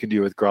cool what you can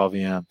do with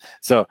GraalVM.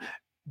 So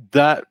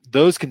that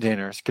those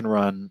containers can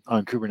run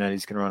on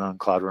Kubernetes, can run on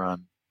Cloud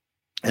Run.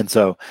 And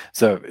so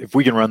if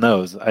we can run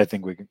those, I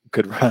think we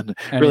could run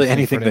really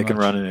anything that can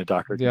run in a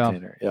Docker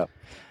container. Yeah.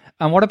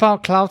 And what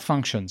about Cloud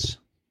Functions?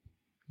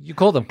 You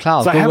call them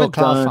Google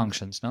Cloud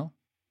Functions, no?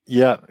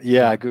 Yeah,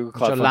 Google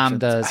Cloud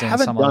Functions. Lambdas. I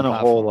haven't done a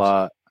whole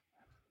lot.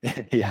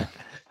 Yeah,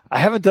 I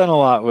haven't done a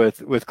lot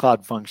with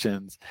Cloud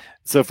Functions.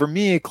 So for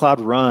me,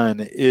 Cloud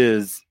Run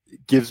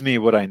gives me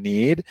what I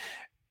need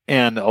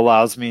and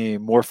allows me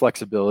more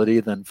flexibility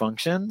than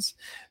functions.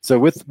 So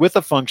with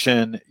a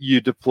function,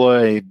 you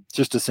deploy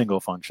just a single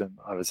function.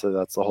 Obviously,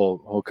 that's the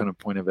whole kind of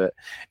point of it.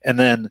 And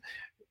then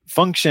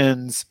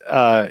functions,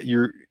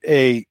 you're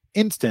a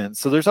instance.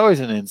 So there's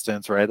always an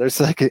instance, right?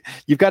 There's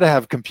you've got to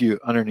have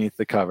compute underneath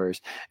the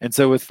covers. And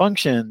so with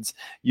functions,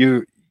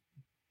 you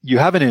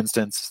have an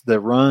instance that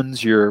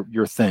runs your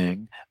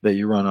thing that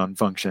you run on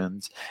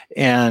functions,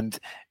 and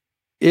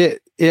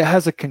it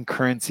has a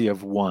concurrency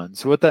of 1.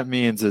 So what that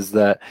means is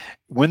that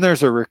when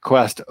there's a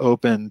request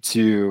open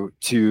to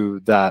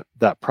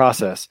that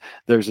process,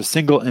 there's a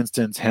single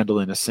instance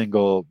handling a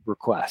single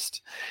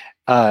request,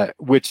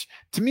 which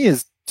to me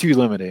is too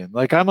limiting.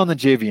 Like I'm on the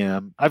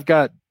JVM, I've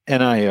got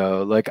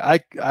NIO, like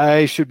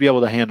I should be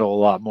able to handle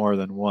a lot more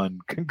than one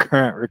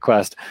concurrent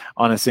request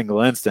on a single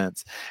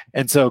instance.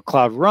 And so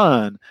Cloud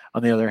Run,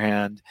 on the other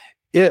hand,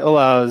 it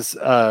allows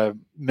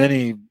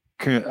many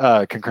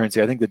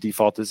concurrency. I think the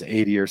default is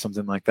 80 or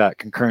something like that,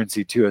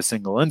 concurrency to a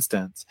single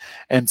instance.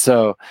 And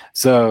so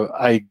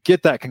I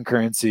get that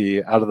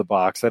concurrency out of the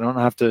box. I don't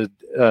have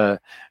to,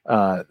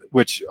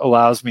 which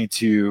allows me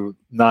to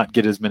not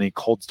get as many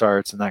cold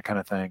starts and that kind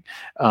of thing.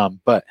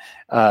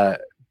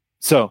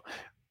 So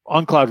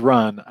on Cloud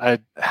Run, I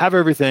have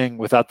everything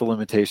without the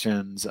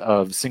limitations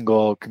of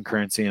single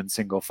concurrency and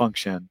single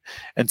function.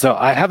 And so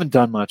I haven't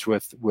done much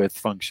with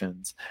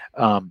functions.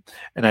 And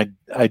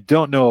I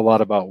don't know a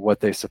lot about what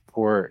they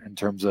support in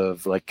terms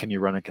of like, can you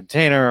run a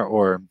container,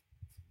 or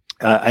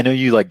I know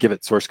you give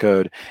it source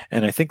code,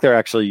 and I think they're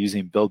actually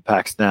using build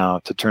packs now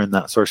to turn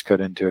that source code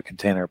into a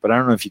container, but I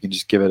don't know if you can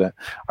just give it an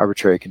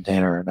arbitrary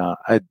container or not.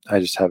 I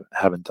just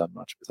haven't done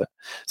much with it.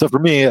 So for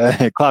me,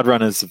 Cloud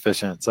Run is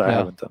sufficient, so I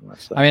haven't done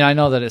much. I mean, I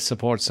know that it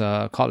supports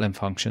Kotlin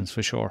functions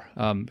for sure,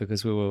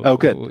 because we were... Oh,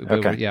 good. We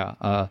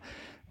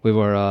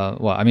were,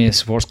 well, I mean, it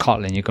supports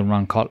Kotlin. You can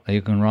run Kotlin,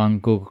 you can run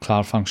Google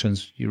Cloud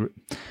Functions. You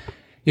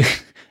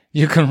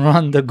can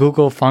run the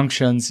Google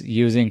Functions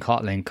using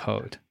Kotlin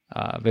code.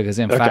 Because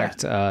in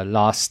fact,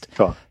 last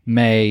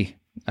May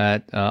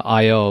at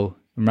I/O,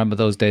 remember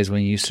those days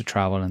when you used to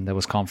travel and there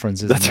was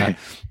conferences? That's and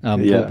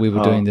right. We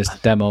were doing this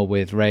demo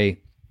with Ray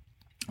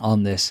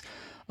on this.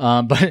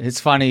 But it's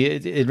funny.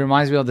 It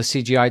reminds me of the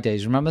CGI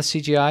days. Remember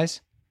CGIs?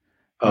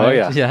 Oh,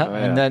 right? Yeah. Oh,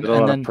 and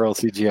then Perl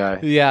CGI.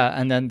 Yeah,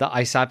 and then the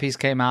ISAPis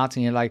came out,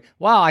 and you're like,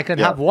 wow, I could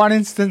have one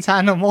instance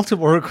handle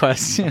multiple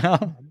requests,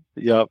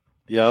 Yep.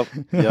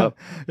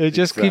 It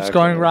just keeps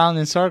going around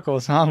in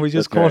circles, huh? We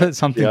just called it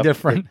something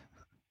different.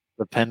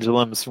 The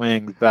pendulum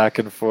swings back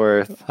and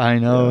forth. I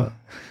know.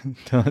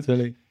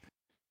 Totally.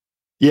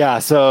 Yeah,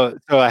 so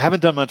I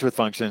haven't done much with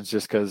functions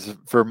just because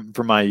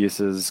for my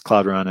uses,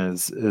 Cloud Run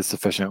is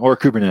sufficient, or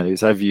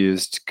Kubernetes. I've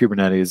used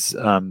Kubernetes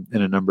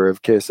in a number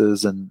of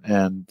cases, and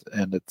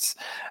it's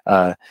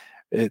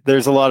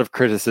there's a lot of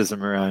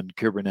criticism around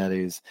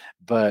Kubernetes,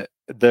 but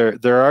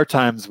there are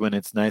times when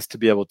it's nice to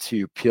be able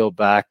to peel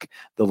back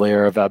the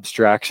layer of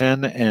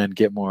abstraction and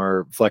get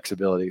more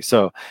flexibility.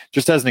 So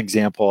just as an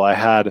example, I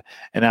had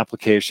an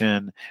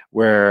application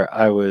where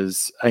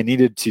I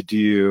needed to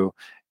do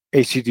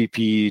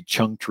HTTP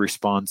chunked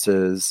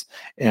responses,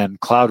 and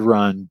Cloud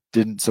Run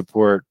didn't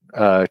support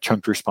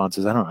chunked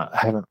responses. I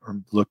haven't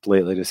looked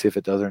lately to see if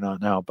it does or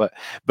not now, but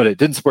it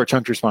didn't support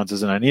chunked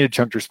responses, and I needed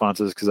chunked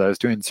responses because I was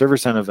doing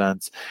server-side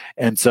events.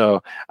 And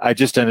so I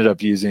just ended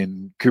up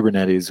using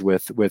Kubernetes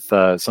with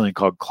something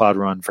called Cloud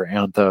Run for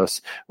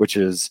Anthos, which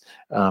is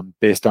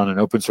based on an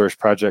open source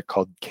project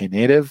called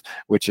Knative,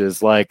 which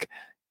is like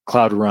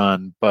Cloud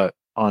Run, but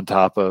on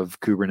top of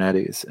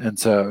Kubernetes. And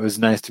so it was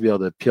nice to be able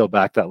to peel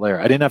back that layer.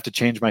 I didn't have to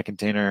change my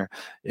container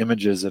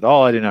images at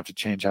all. I didn't have to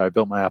change how I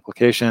built my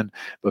application,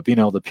 but being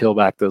able to peel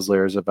back those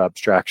layers of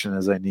abstraction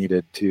as I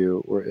needed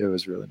to, it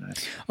was really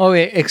nice.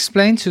 Okay,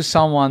 explain to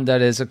someone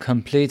that is a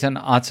complete and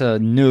utter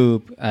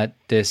noob at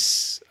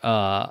this.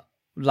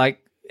 Like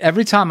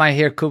every time I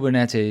hear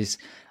Kubernetes,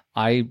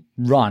 I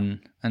run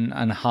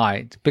and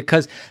hide,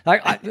 because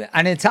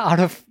and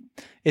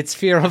it's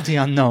fear of the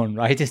unknown,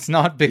 right? It's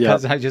not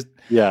because I just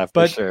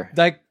for sure.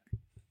 Like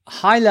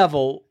high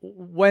level,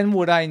 when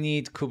would I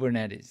need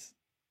Kubernetes?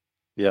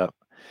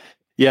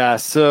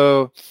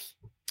 So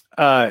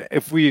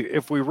if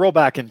we roll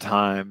back in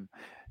time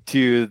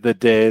to the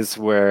days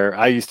where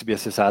I used to be a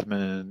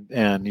sysadmin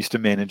and used to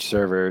manage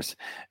servers,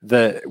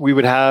 that we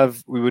would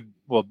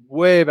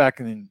way back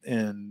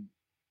in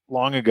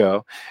long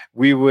ago,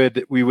 we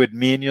would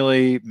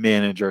manually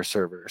manage our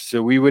servers.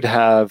 So we would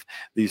have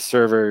these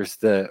servers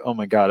that, oh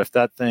my God, if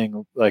that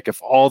thing, like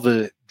if all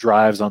the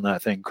drives on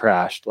that thing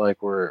crashed,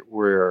 like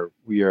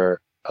we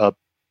are up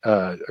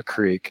a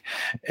creek.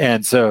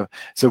 And so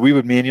we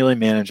would manually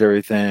manage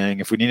everything.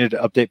 If we needed to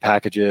update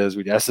packages,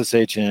 we'd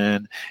SSH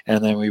in,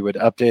 and then we would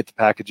update the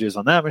packages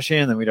on that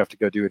machine, then we'd have to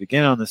go do it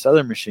again on this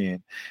other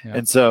machine.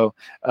 And so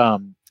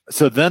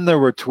then there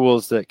were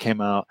tools that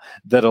came out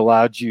that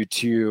allowed you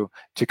to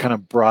kind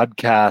of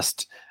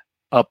broadcast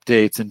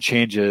updates and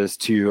changes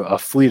to a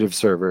fleet of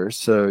servers.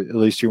 So at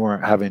least you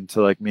weren't having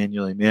to like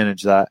manually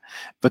manage that.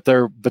 But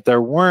there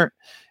weren't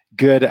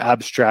good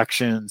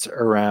abstractions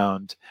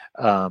around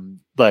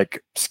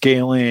like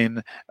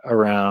scaling,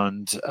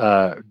 around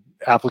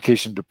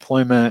application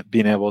deployment,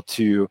 being able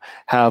to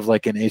have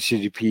like an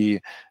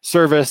HTTP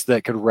service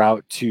that could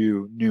route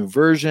to new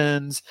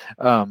versions.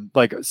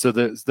 So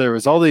there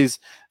was all these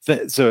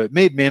so it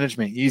made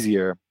management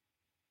easier.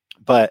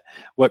 But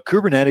what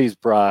Kubernetes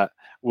brought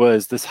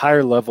was this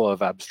higher level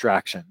of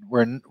abstraction.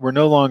 We're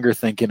no longer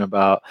thinking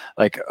about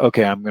like,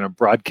 okay, I'm going to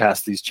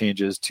broadcast these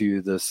changes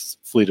to this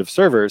fleet of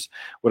servers.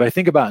 What I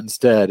think about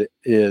instead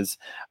is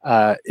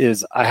I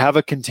have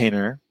a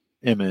container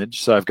image.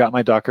 So I've got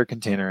my Docker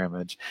container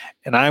image,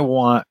 and I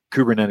want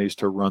Kubernetes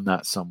to run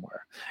that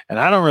somewhere. And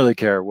I don't really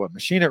care what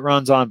machine it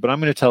runs on, but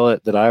I'm going to tell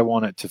it that I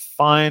want it to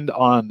find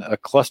on a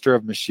cluster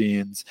of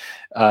machines,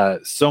 a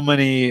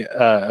VM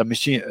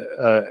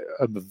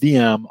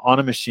on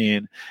a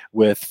machine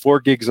with 4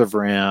 gigs of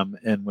RAM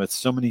and with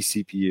so many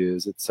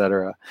CPUs, et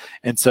cetera.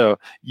 And so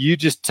you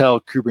just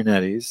tell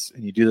Kubernetes,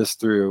 and you do this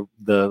through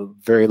the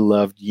very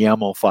loved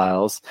YAML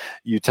files,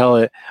 you tell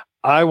it,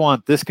 I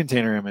want this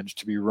container image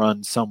to be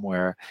run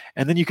somewhere,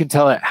 and then you can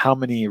tell it how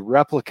many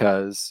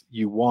replicas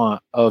you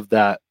want of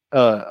that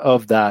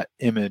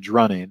image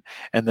running,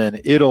 and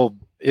then it'll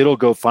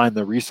go find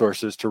the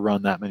resources to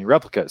run that many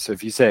replicas. So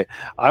if you say,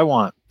 I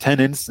want 10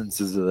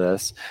 instances of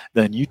this,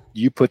 then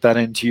you put that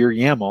into your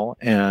YAML,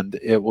 and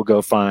it will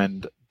go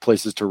find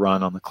places to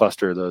run on the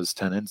cluster of those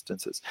 10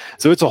 instances.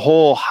 So it's a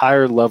whole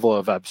higher level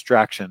of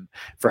abstraction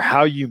for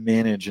how you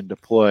manage and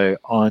deploy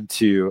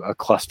onto a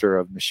cluster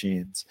of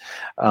machines.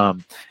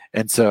 That's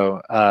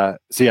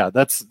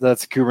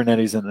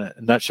Kubernetes in a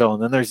nutshell.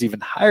 And then there's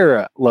even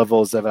higher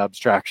levels of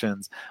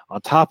abstractions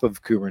on top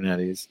of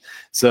Kubernetes.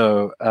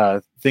 So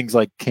things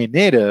like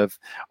Knative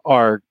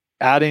are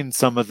adding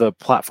some of the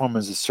platform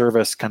as a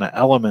service kind of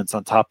elements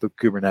on top of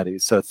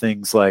Kubernetes. So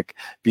things like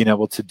being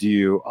able to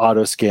do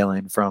auto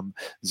scaling from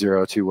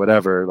 0 to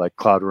whatever, like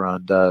Cloud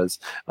Run does,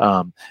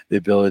 the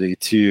ability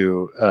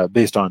to,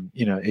 based on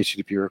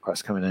HTTP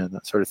requests coming in,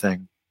 that sort of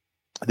thing.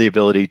 The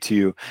ability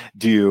to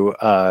do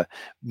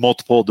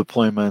multiple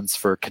deployments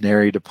for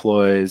canary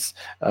deploys,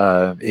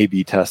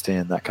 A/B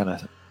testing, that kind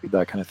of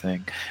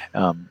thing,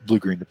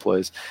 blue-green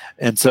deploys.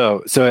 And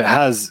so it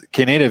has,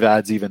 Knative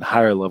adds even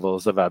higher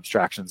levels of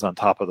abstractions on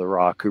top of the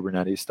raw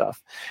Kubernetes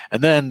stuff.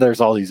 And then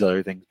there's all these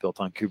other things built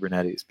on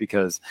Kubernetes,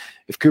 because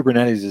if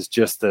Kubernetes is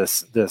just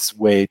this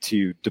way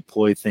to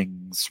deploy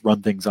things,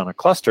 run things on a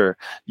cluster,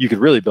 you could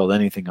really build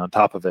anything on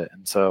top of it.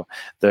 And so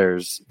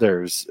there's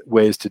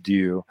ways to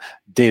do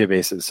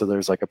databases. So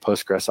there's like a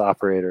Postgres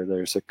operator,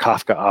 there's a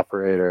Kafka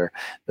operator,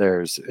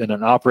 and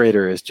an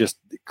operator is just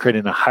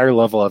creating a higher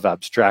level of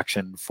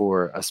abstraction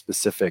for a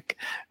specific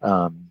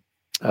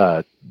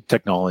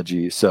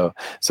technology. So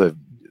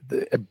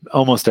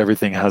almost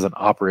everything has an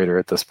operator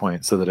at this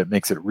point, so that it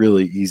makes it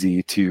really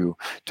easy to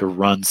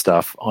run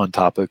stuff on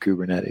top of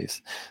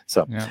Kubernetes.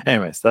 So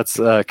anyways, that's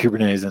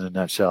Kubernetes in a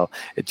nutshell.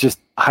 It's just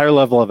higher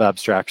level of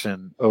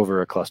abstraction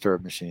over a cluster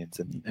of machines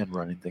and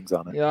running things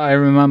on it. Yeah, I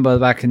remember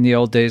back in the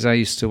old days,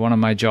 one of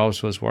my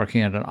jobs was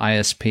working at an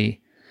ISP.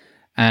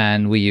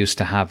 And we used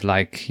to have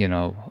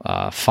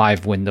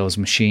 5 Windows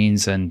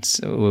machines, and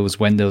it was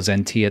Windows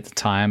NT at the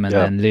time, and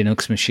then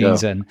Linux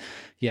machines. And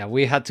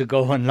we had to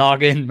go and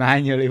log in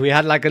manually. We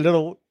had like a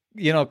little,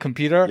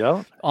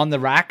 computer on the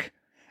rack,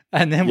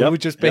 and then we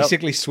would just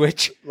basically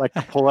switch. Like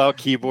pull out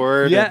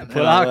keyboard.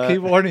 Pull out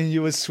keyboard, and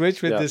you would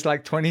switch with this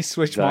like 20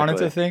 switch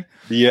monitor thing.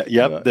 Huge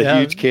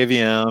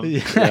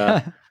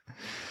KVM.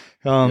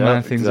 Oh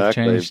man, things have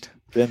changed.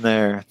 Been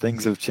there.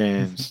 Things have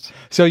changed.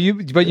 So you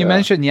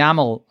mentioned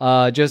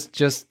YAML.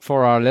 Just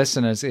for our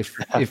listeners,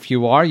 if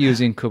you are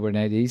using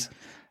Kubernetes,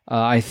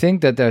 I think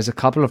that there's a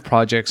couple of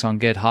projects on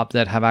GitHub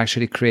that have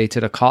actually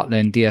created a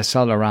Kotlin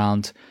DSL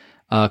around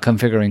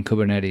configuring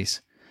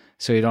Kubernetes,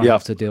 so you don't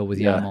have to deal with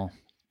YAML.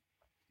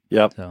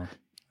 Yep. So,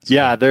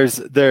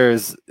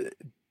 there's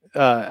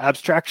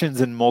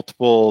abstractions in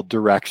multiple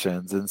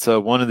directions. And so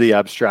one of the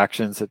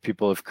abstractions that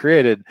people have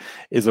created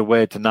is a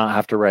way to not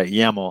have to write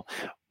YAML.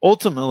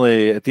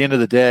 Ultimately, at the end of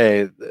the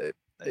day,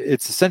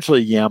 it's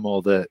essentially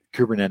YAML that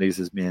Kubernetes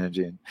is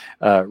managing.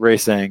 Ray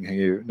Sang, who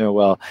you know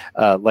well,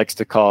 likes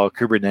to call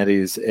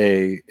Kubernetes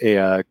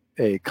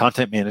a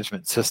content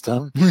management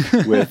system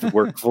with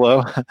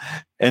workflow.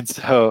 And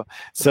so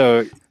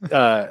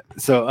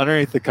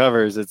underneath the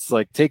covers, it's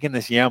like taking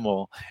this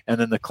YAML, and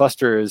then the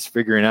cluster is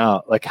figuring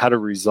out like how to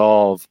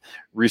resolve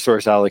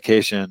resource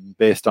allocation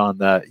based on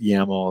that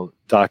YAML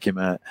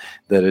document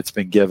that it's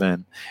been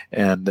given.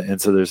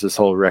 And so there's this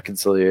whole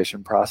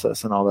reconciliation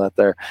process and all that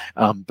there.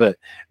 But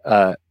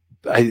I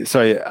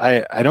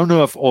don't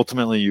know if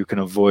ultimately you can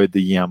avoid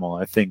the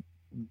YAML. I think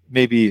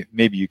maybe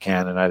you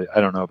can, and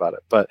I don't know about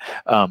it. But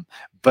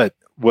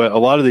what a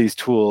lot of these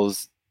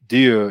tools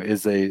do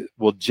is they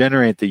will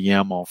generate the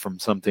YAML from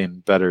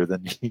something better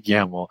than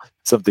YAML,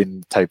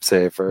 something type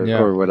safe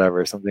or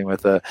whatever, something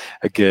with a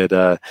good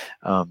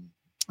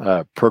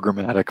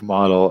programmatic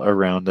model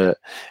around it.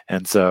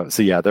 And so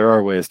yeah, there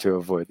are ways to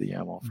avoid the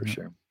YAML for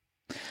sure.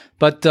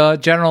 But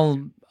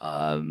general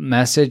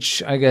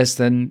message, I guess,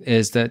 then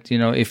is that,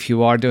 if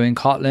you are doing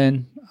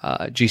Kotlin,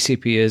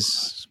 GCP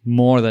is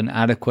more than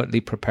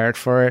adequately prepared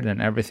for it,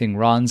 and everything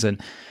runs,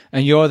 and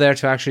you're there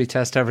to actually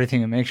test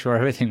everything and make sure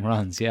everything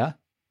runs. Yeah.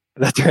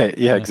 That's right.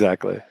 Yeah,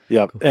 exactly.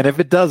 Yeah. Cool. And if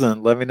it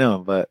doesn't, let me know.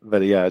 But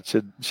yeah,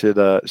 it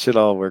should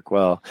all work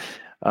well.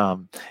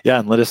 And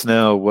let us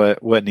know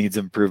what needs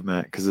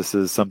improvement, because this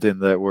is something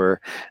that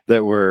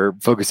we're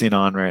focusing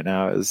on right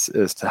now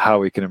is to how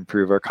we can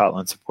improve our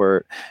Kotlin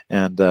support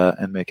and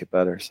make it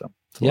better. So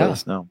let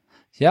us know.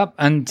 Yep.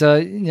 And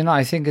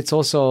I think it's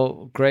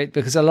also great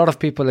because a lot of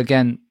people,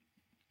 again,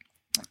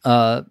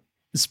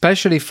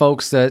 especially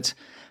folks that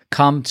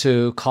come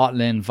to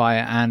Kotlin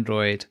via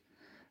Android,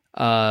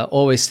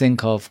 always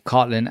think of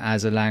Kotlin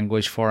as a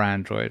language for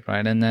Android,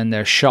 right? And then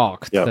they're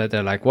shocked that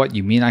they're like, what,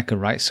 you mean I can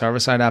write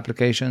server-side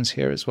applications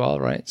here as well,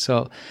 right?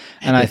 So,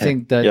 and I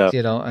think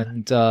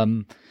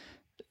that,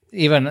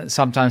 even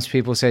sometimes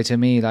people say to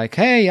me like,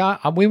 hey,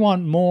 we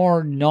want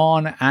more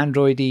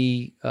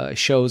non-Android-y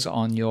shows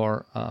on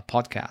your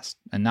podcast.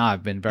 And now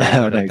I've been very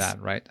good at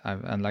that, right?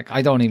 I'm like,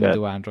 I don't even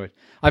do Android.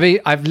 I mean,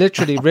 I've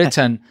literally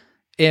written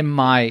in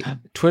my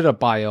Twitter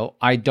bio,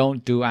 I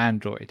don't do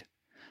Android.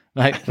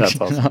 Right. That's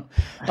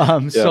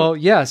awesome. So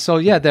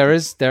there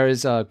is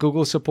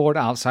Google support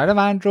outside of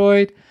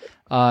Android.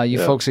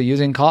 Folks are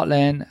using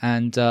Kotlin,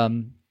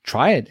 and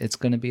try it. It's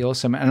going to be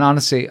awesome. And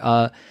honestly,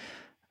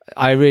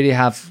 I really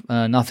have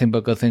nothing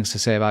but good things to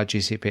say about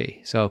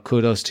GCP. So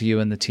kudos to you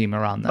and the team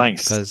around that.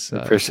 Thanks. Because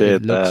appreciate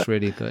it looks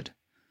really good.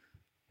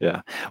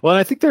 Yeah. Well,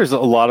 I think there's a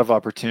lot of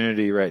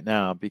opportunity right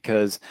now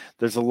because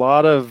there's a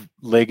lot of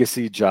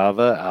legacy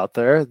Java out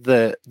there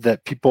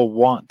that people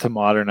want to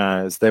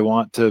modernize. They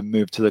want to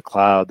move to the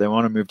cloud. They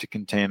want to move to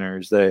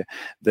containers. They're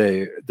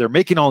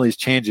making all these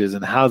changes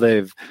in how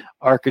they've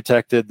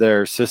architected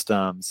their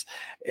systems.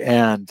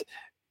 And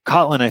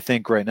Kotlin, I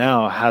think, right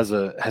now has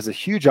a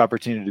huge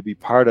opportunity to be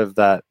part of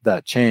that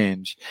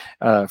change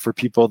for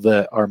people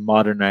that are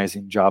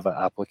modernizing Java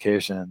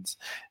applications.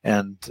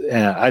 And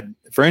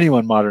for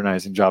anyone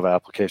modernizing Java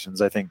applications,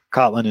 I think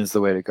Kotlin is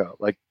the way to go.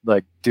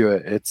 Like do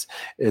it.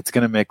 It's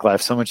going to make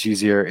life so much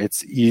easier.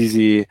 It's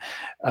easy.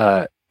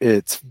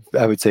 It's,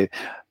 I would say,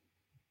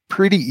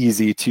 pretty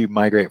easy to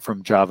migrate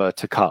from Java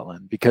to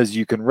Kotlin because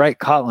you can write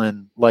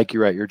Kotlin like you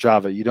write your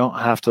Java. You don't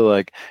have to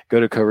like go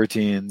to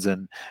coroutines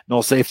and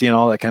null safety and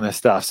all that kind of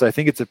stuff. So I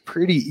think it's a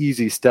pretty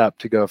easy step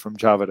to go from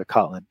Java to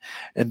Kotlin.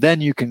 And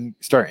then you can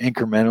start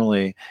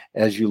incrementally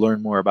as you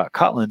learn more about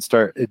Kotlin,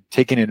 start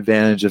taking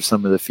advantage of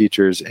some of the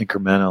features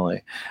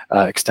incrementally.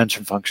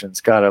 Extension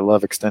functions. God, I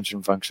love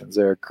extension functions.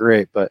 They're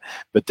great, but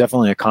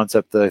definitely a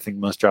concept that I think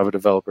most Java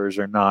developers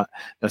are not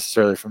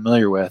necessarily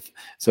familiar with.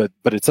 So,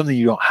 but it's something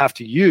you don't have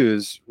to use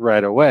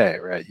right away,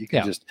 right? You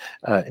can just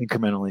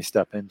incrementally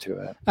step into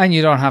it, and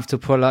you don't have to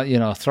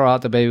throw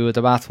out the baby with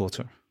the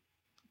bathwater.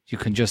 You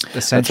can just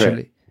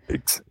essentially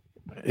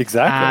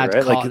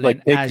exactly add right,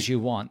 Kotlin as you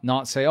want,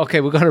 not say,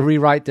 okay, we're going to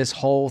rewrite this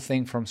whole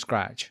thing from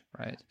scratch,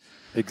 right?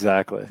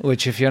 Exactly.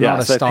 Which, if you're not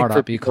a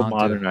startup, you can't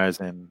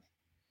modernizing.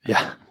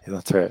 Yeah,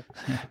 that's right.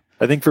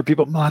 I think for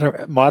people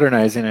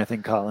modernizing, I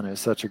think Kotlin is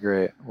such a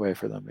great way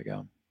for them to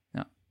go.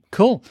 Yeah,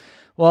 cool.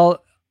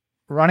 Well,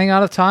 running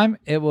out of time,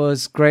 it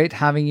was great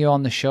having you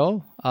on the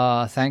show.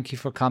 Thank you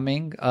for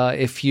coming.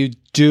 If you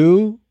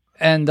do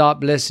end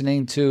up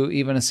listening to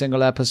even a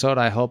single episode,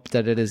 I hope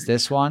that it is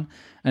this one.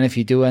 And if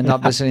you do end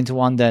up listening to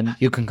one, then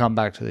you can come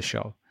back to the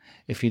show.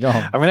 If you don't,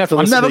 I'm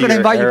never going to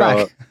invite you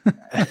back.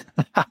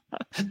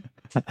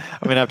 I'm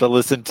going to have to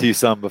listen to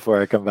some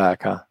before I come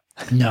back, huh?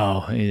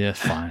 No, you're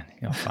fine.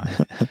 You're fine.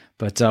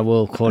 But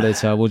we'll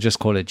just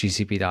call it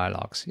GCP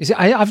Dialogues. You see,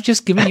 I've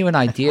just given you an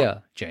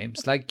idea,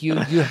 James. Like you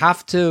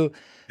have to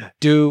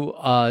do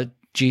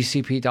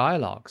GCP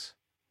Dialogues.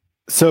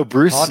 So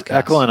Bruce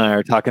Eckel and I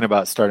are talking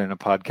about starting a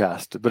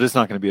podcast, but it's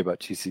not going to be about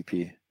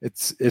GCP.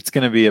 It's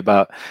going to be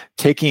about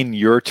taking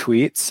your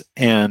tweets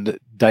and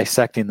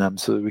dissecting them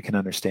so that we can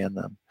understand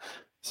them.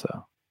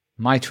 So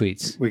my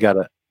tweets. We got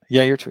it.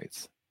 Yeah, your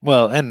tweets.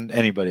 Well, and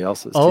anybody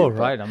else's. Oh, too,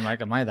 right. I'm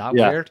like, am I that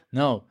weird?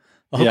 No.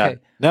 Okay. Yeah.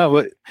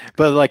 No,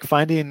 but like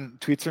finding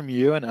tweets from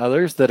you and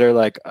others that are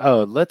like,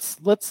 oh, let's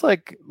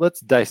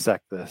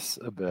dissect this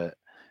a bit.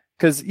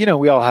 Because,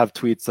 we all have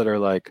tweets that are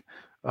like,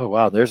 oh,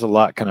 wow, there's a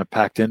lot kind of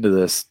packed into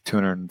this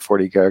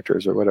 240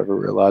 characters or whatever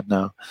we're allowed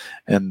now.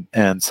 And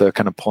so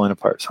kind of pulling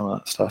apart some of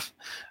that stuff.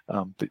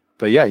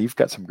 But yeah, you've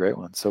got some great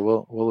ones.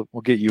 So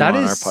we'll get you on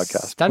our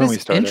podcast. That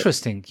is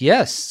interesting.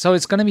 Yes. So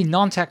it's going to be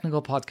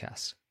non-technical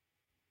podcasts.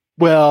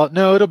 Well,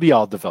 no, it'll be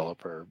all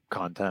developer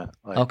content.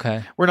 Like,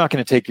 okay. We're not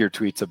going to take your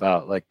tweets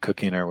about like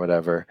cooking or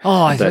whatever.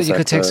 Oh, I thought you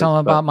could take some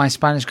about my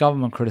Spanish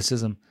government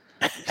criticism.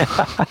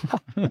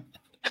 But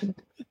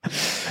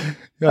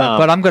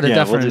I'm going to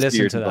definitely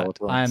listen to that.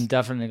 I'm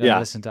definitely going to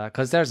listen to that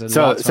because there's a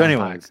lot to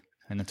unpack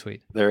in a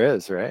tweet. There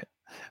is, right?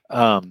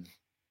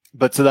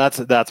 But so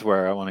that's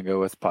where I want to go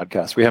with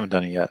podcasts. We haven't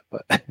done it yet,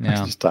 but I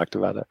just talked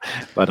about it.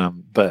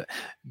 But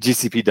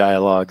GCP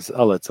dialogues,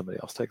 I'll let somebody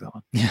else take that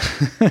one. Yeah.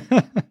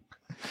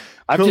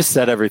 I've just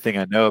said everything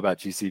I know about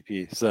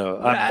GCP,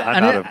 so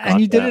I'm out of content and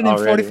you did it in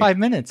already. 45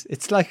 minutes.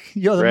 It's like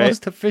you're the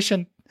most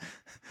efficient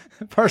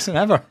person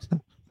ever.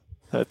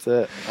 That's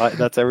it.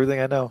 That's everything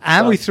I know.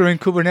 And we threw in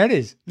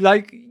Kubernetes.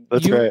 Like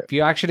right.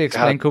 You actually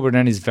explained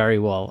Kubernetes very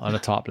well on a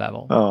top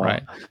level.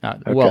 Right.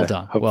 Okay. Well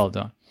done. Well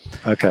done.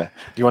 Okay.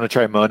 Do you want to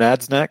try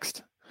monads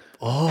next?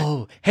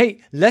 Oh,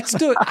 hey, let's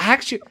do it.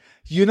 Actually,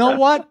 you know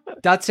what?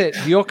 That's it.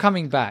 You're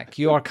coming back.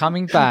 You are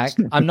coming back.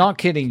 I'm not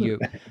kidding you.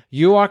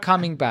 You are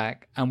coming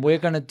back, and we're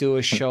going to do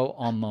a show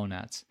on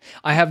monads.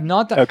 I have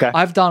not done. Okay.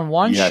 I've done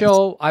one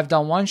show. I've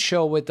done one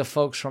show with the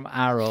folks from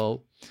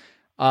Arrow,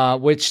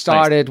 which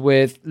started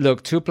with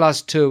 2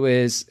 + 2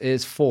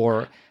 is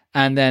 4,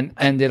 and then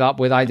ended up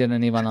with I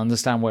didn't even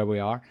understand where we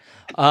are.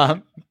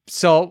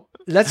 So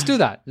let's do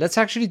that. Let's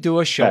actually do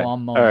a show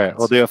on monads. All right,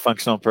 we'll do a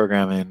functional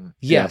programming.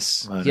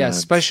 Yes,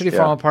 especially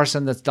from a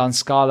person that's done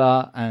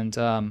Scala, and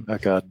oh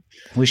God,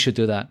 we should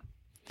do that.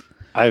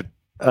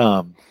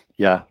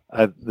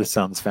 This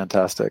sounds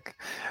fantastic.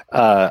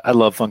 I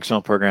love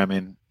functional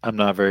programming. I'm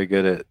not very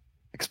good at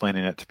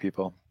explaining it to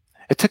people.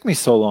 It took me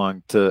so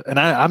long and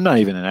I'm not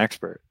even an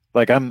expert.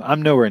 Like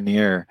I'm nowhere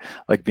near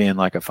like being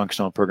like a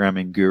functional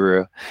programming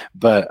guru,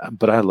 but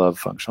I love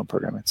functional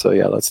programming. So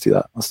yeah, let's do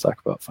that. Let's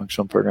talk about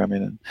functional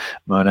programming and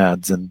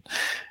monads and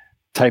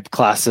type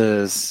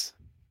classes,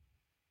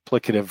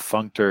 applicative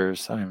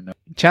functors. I don't even know.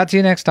 Chat to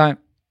you next time.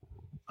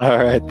 All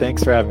right.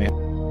 Thanks for having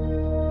me.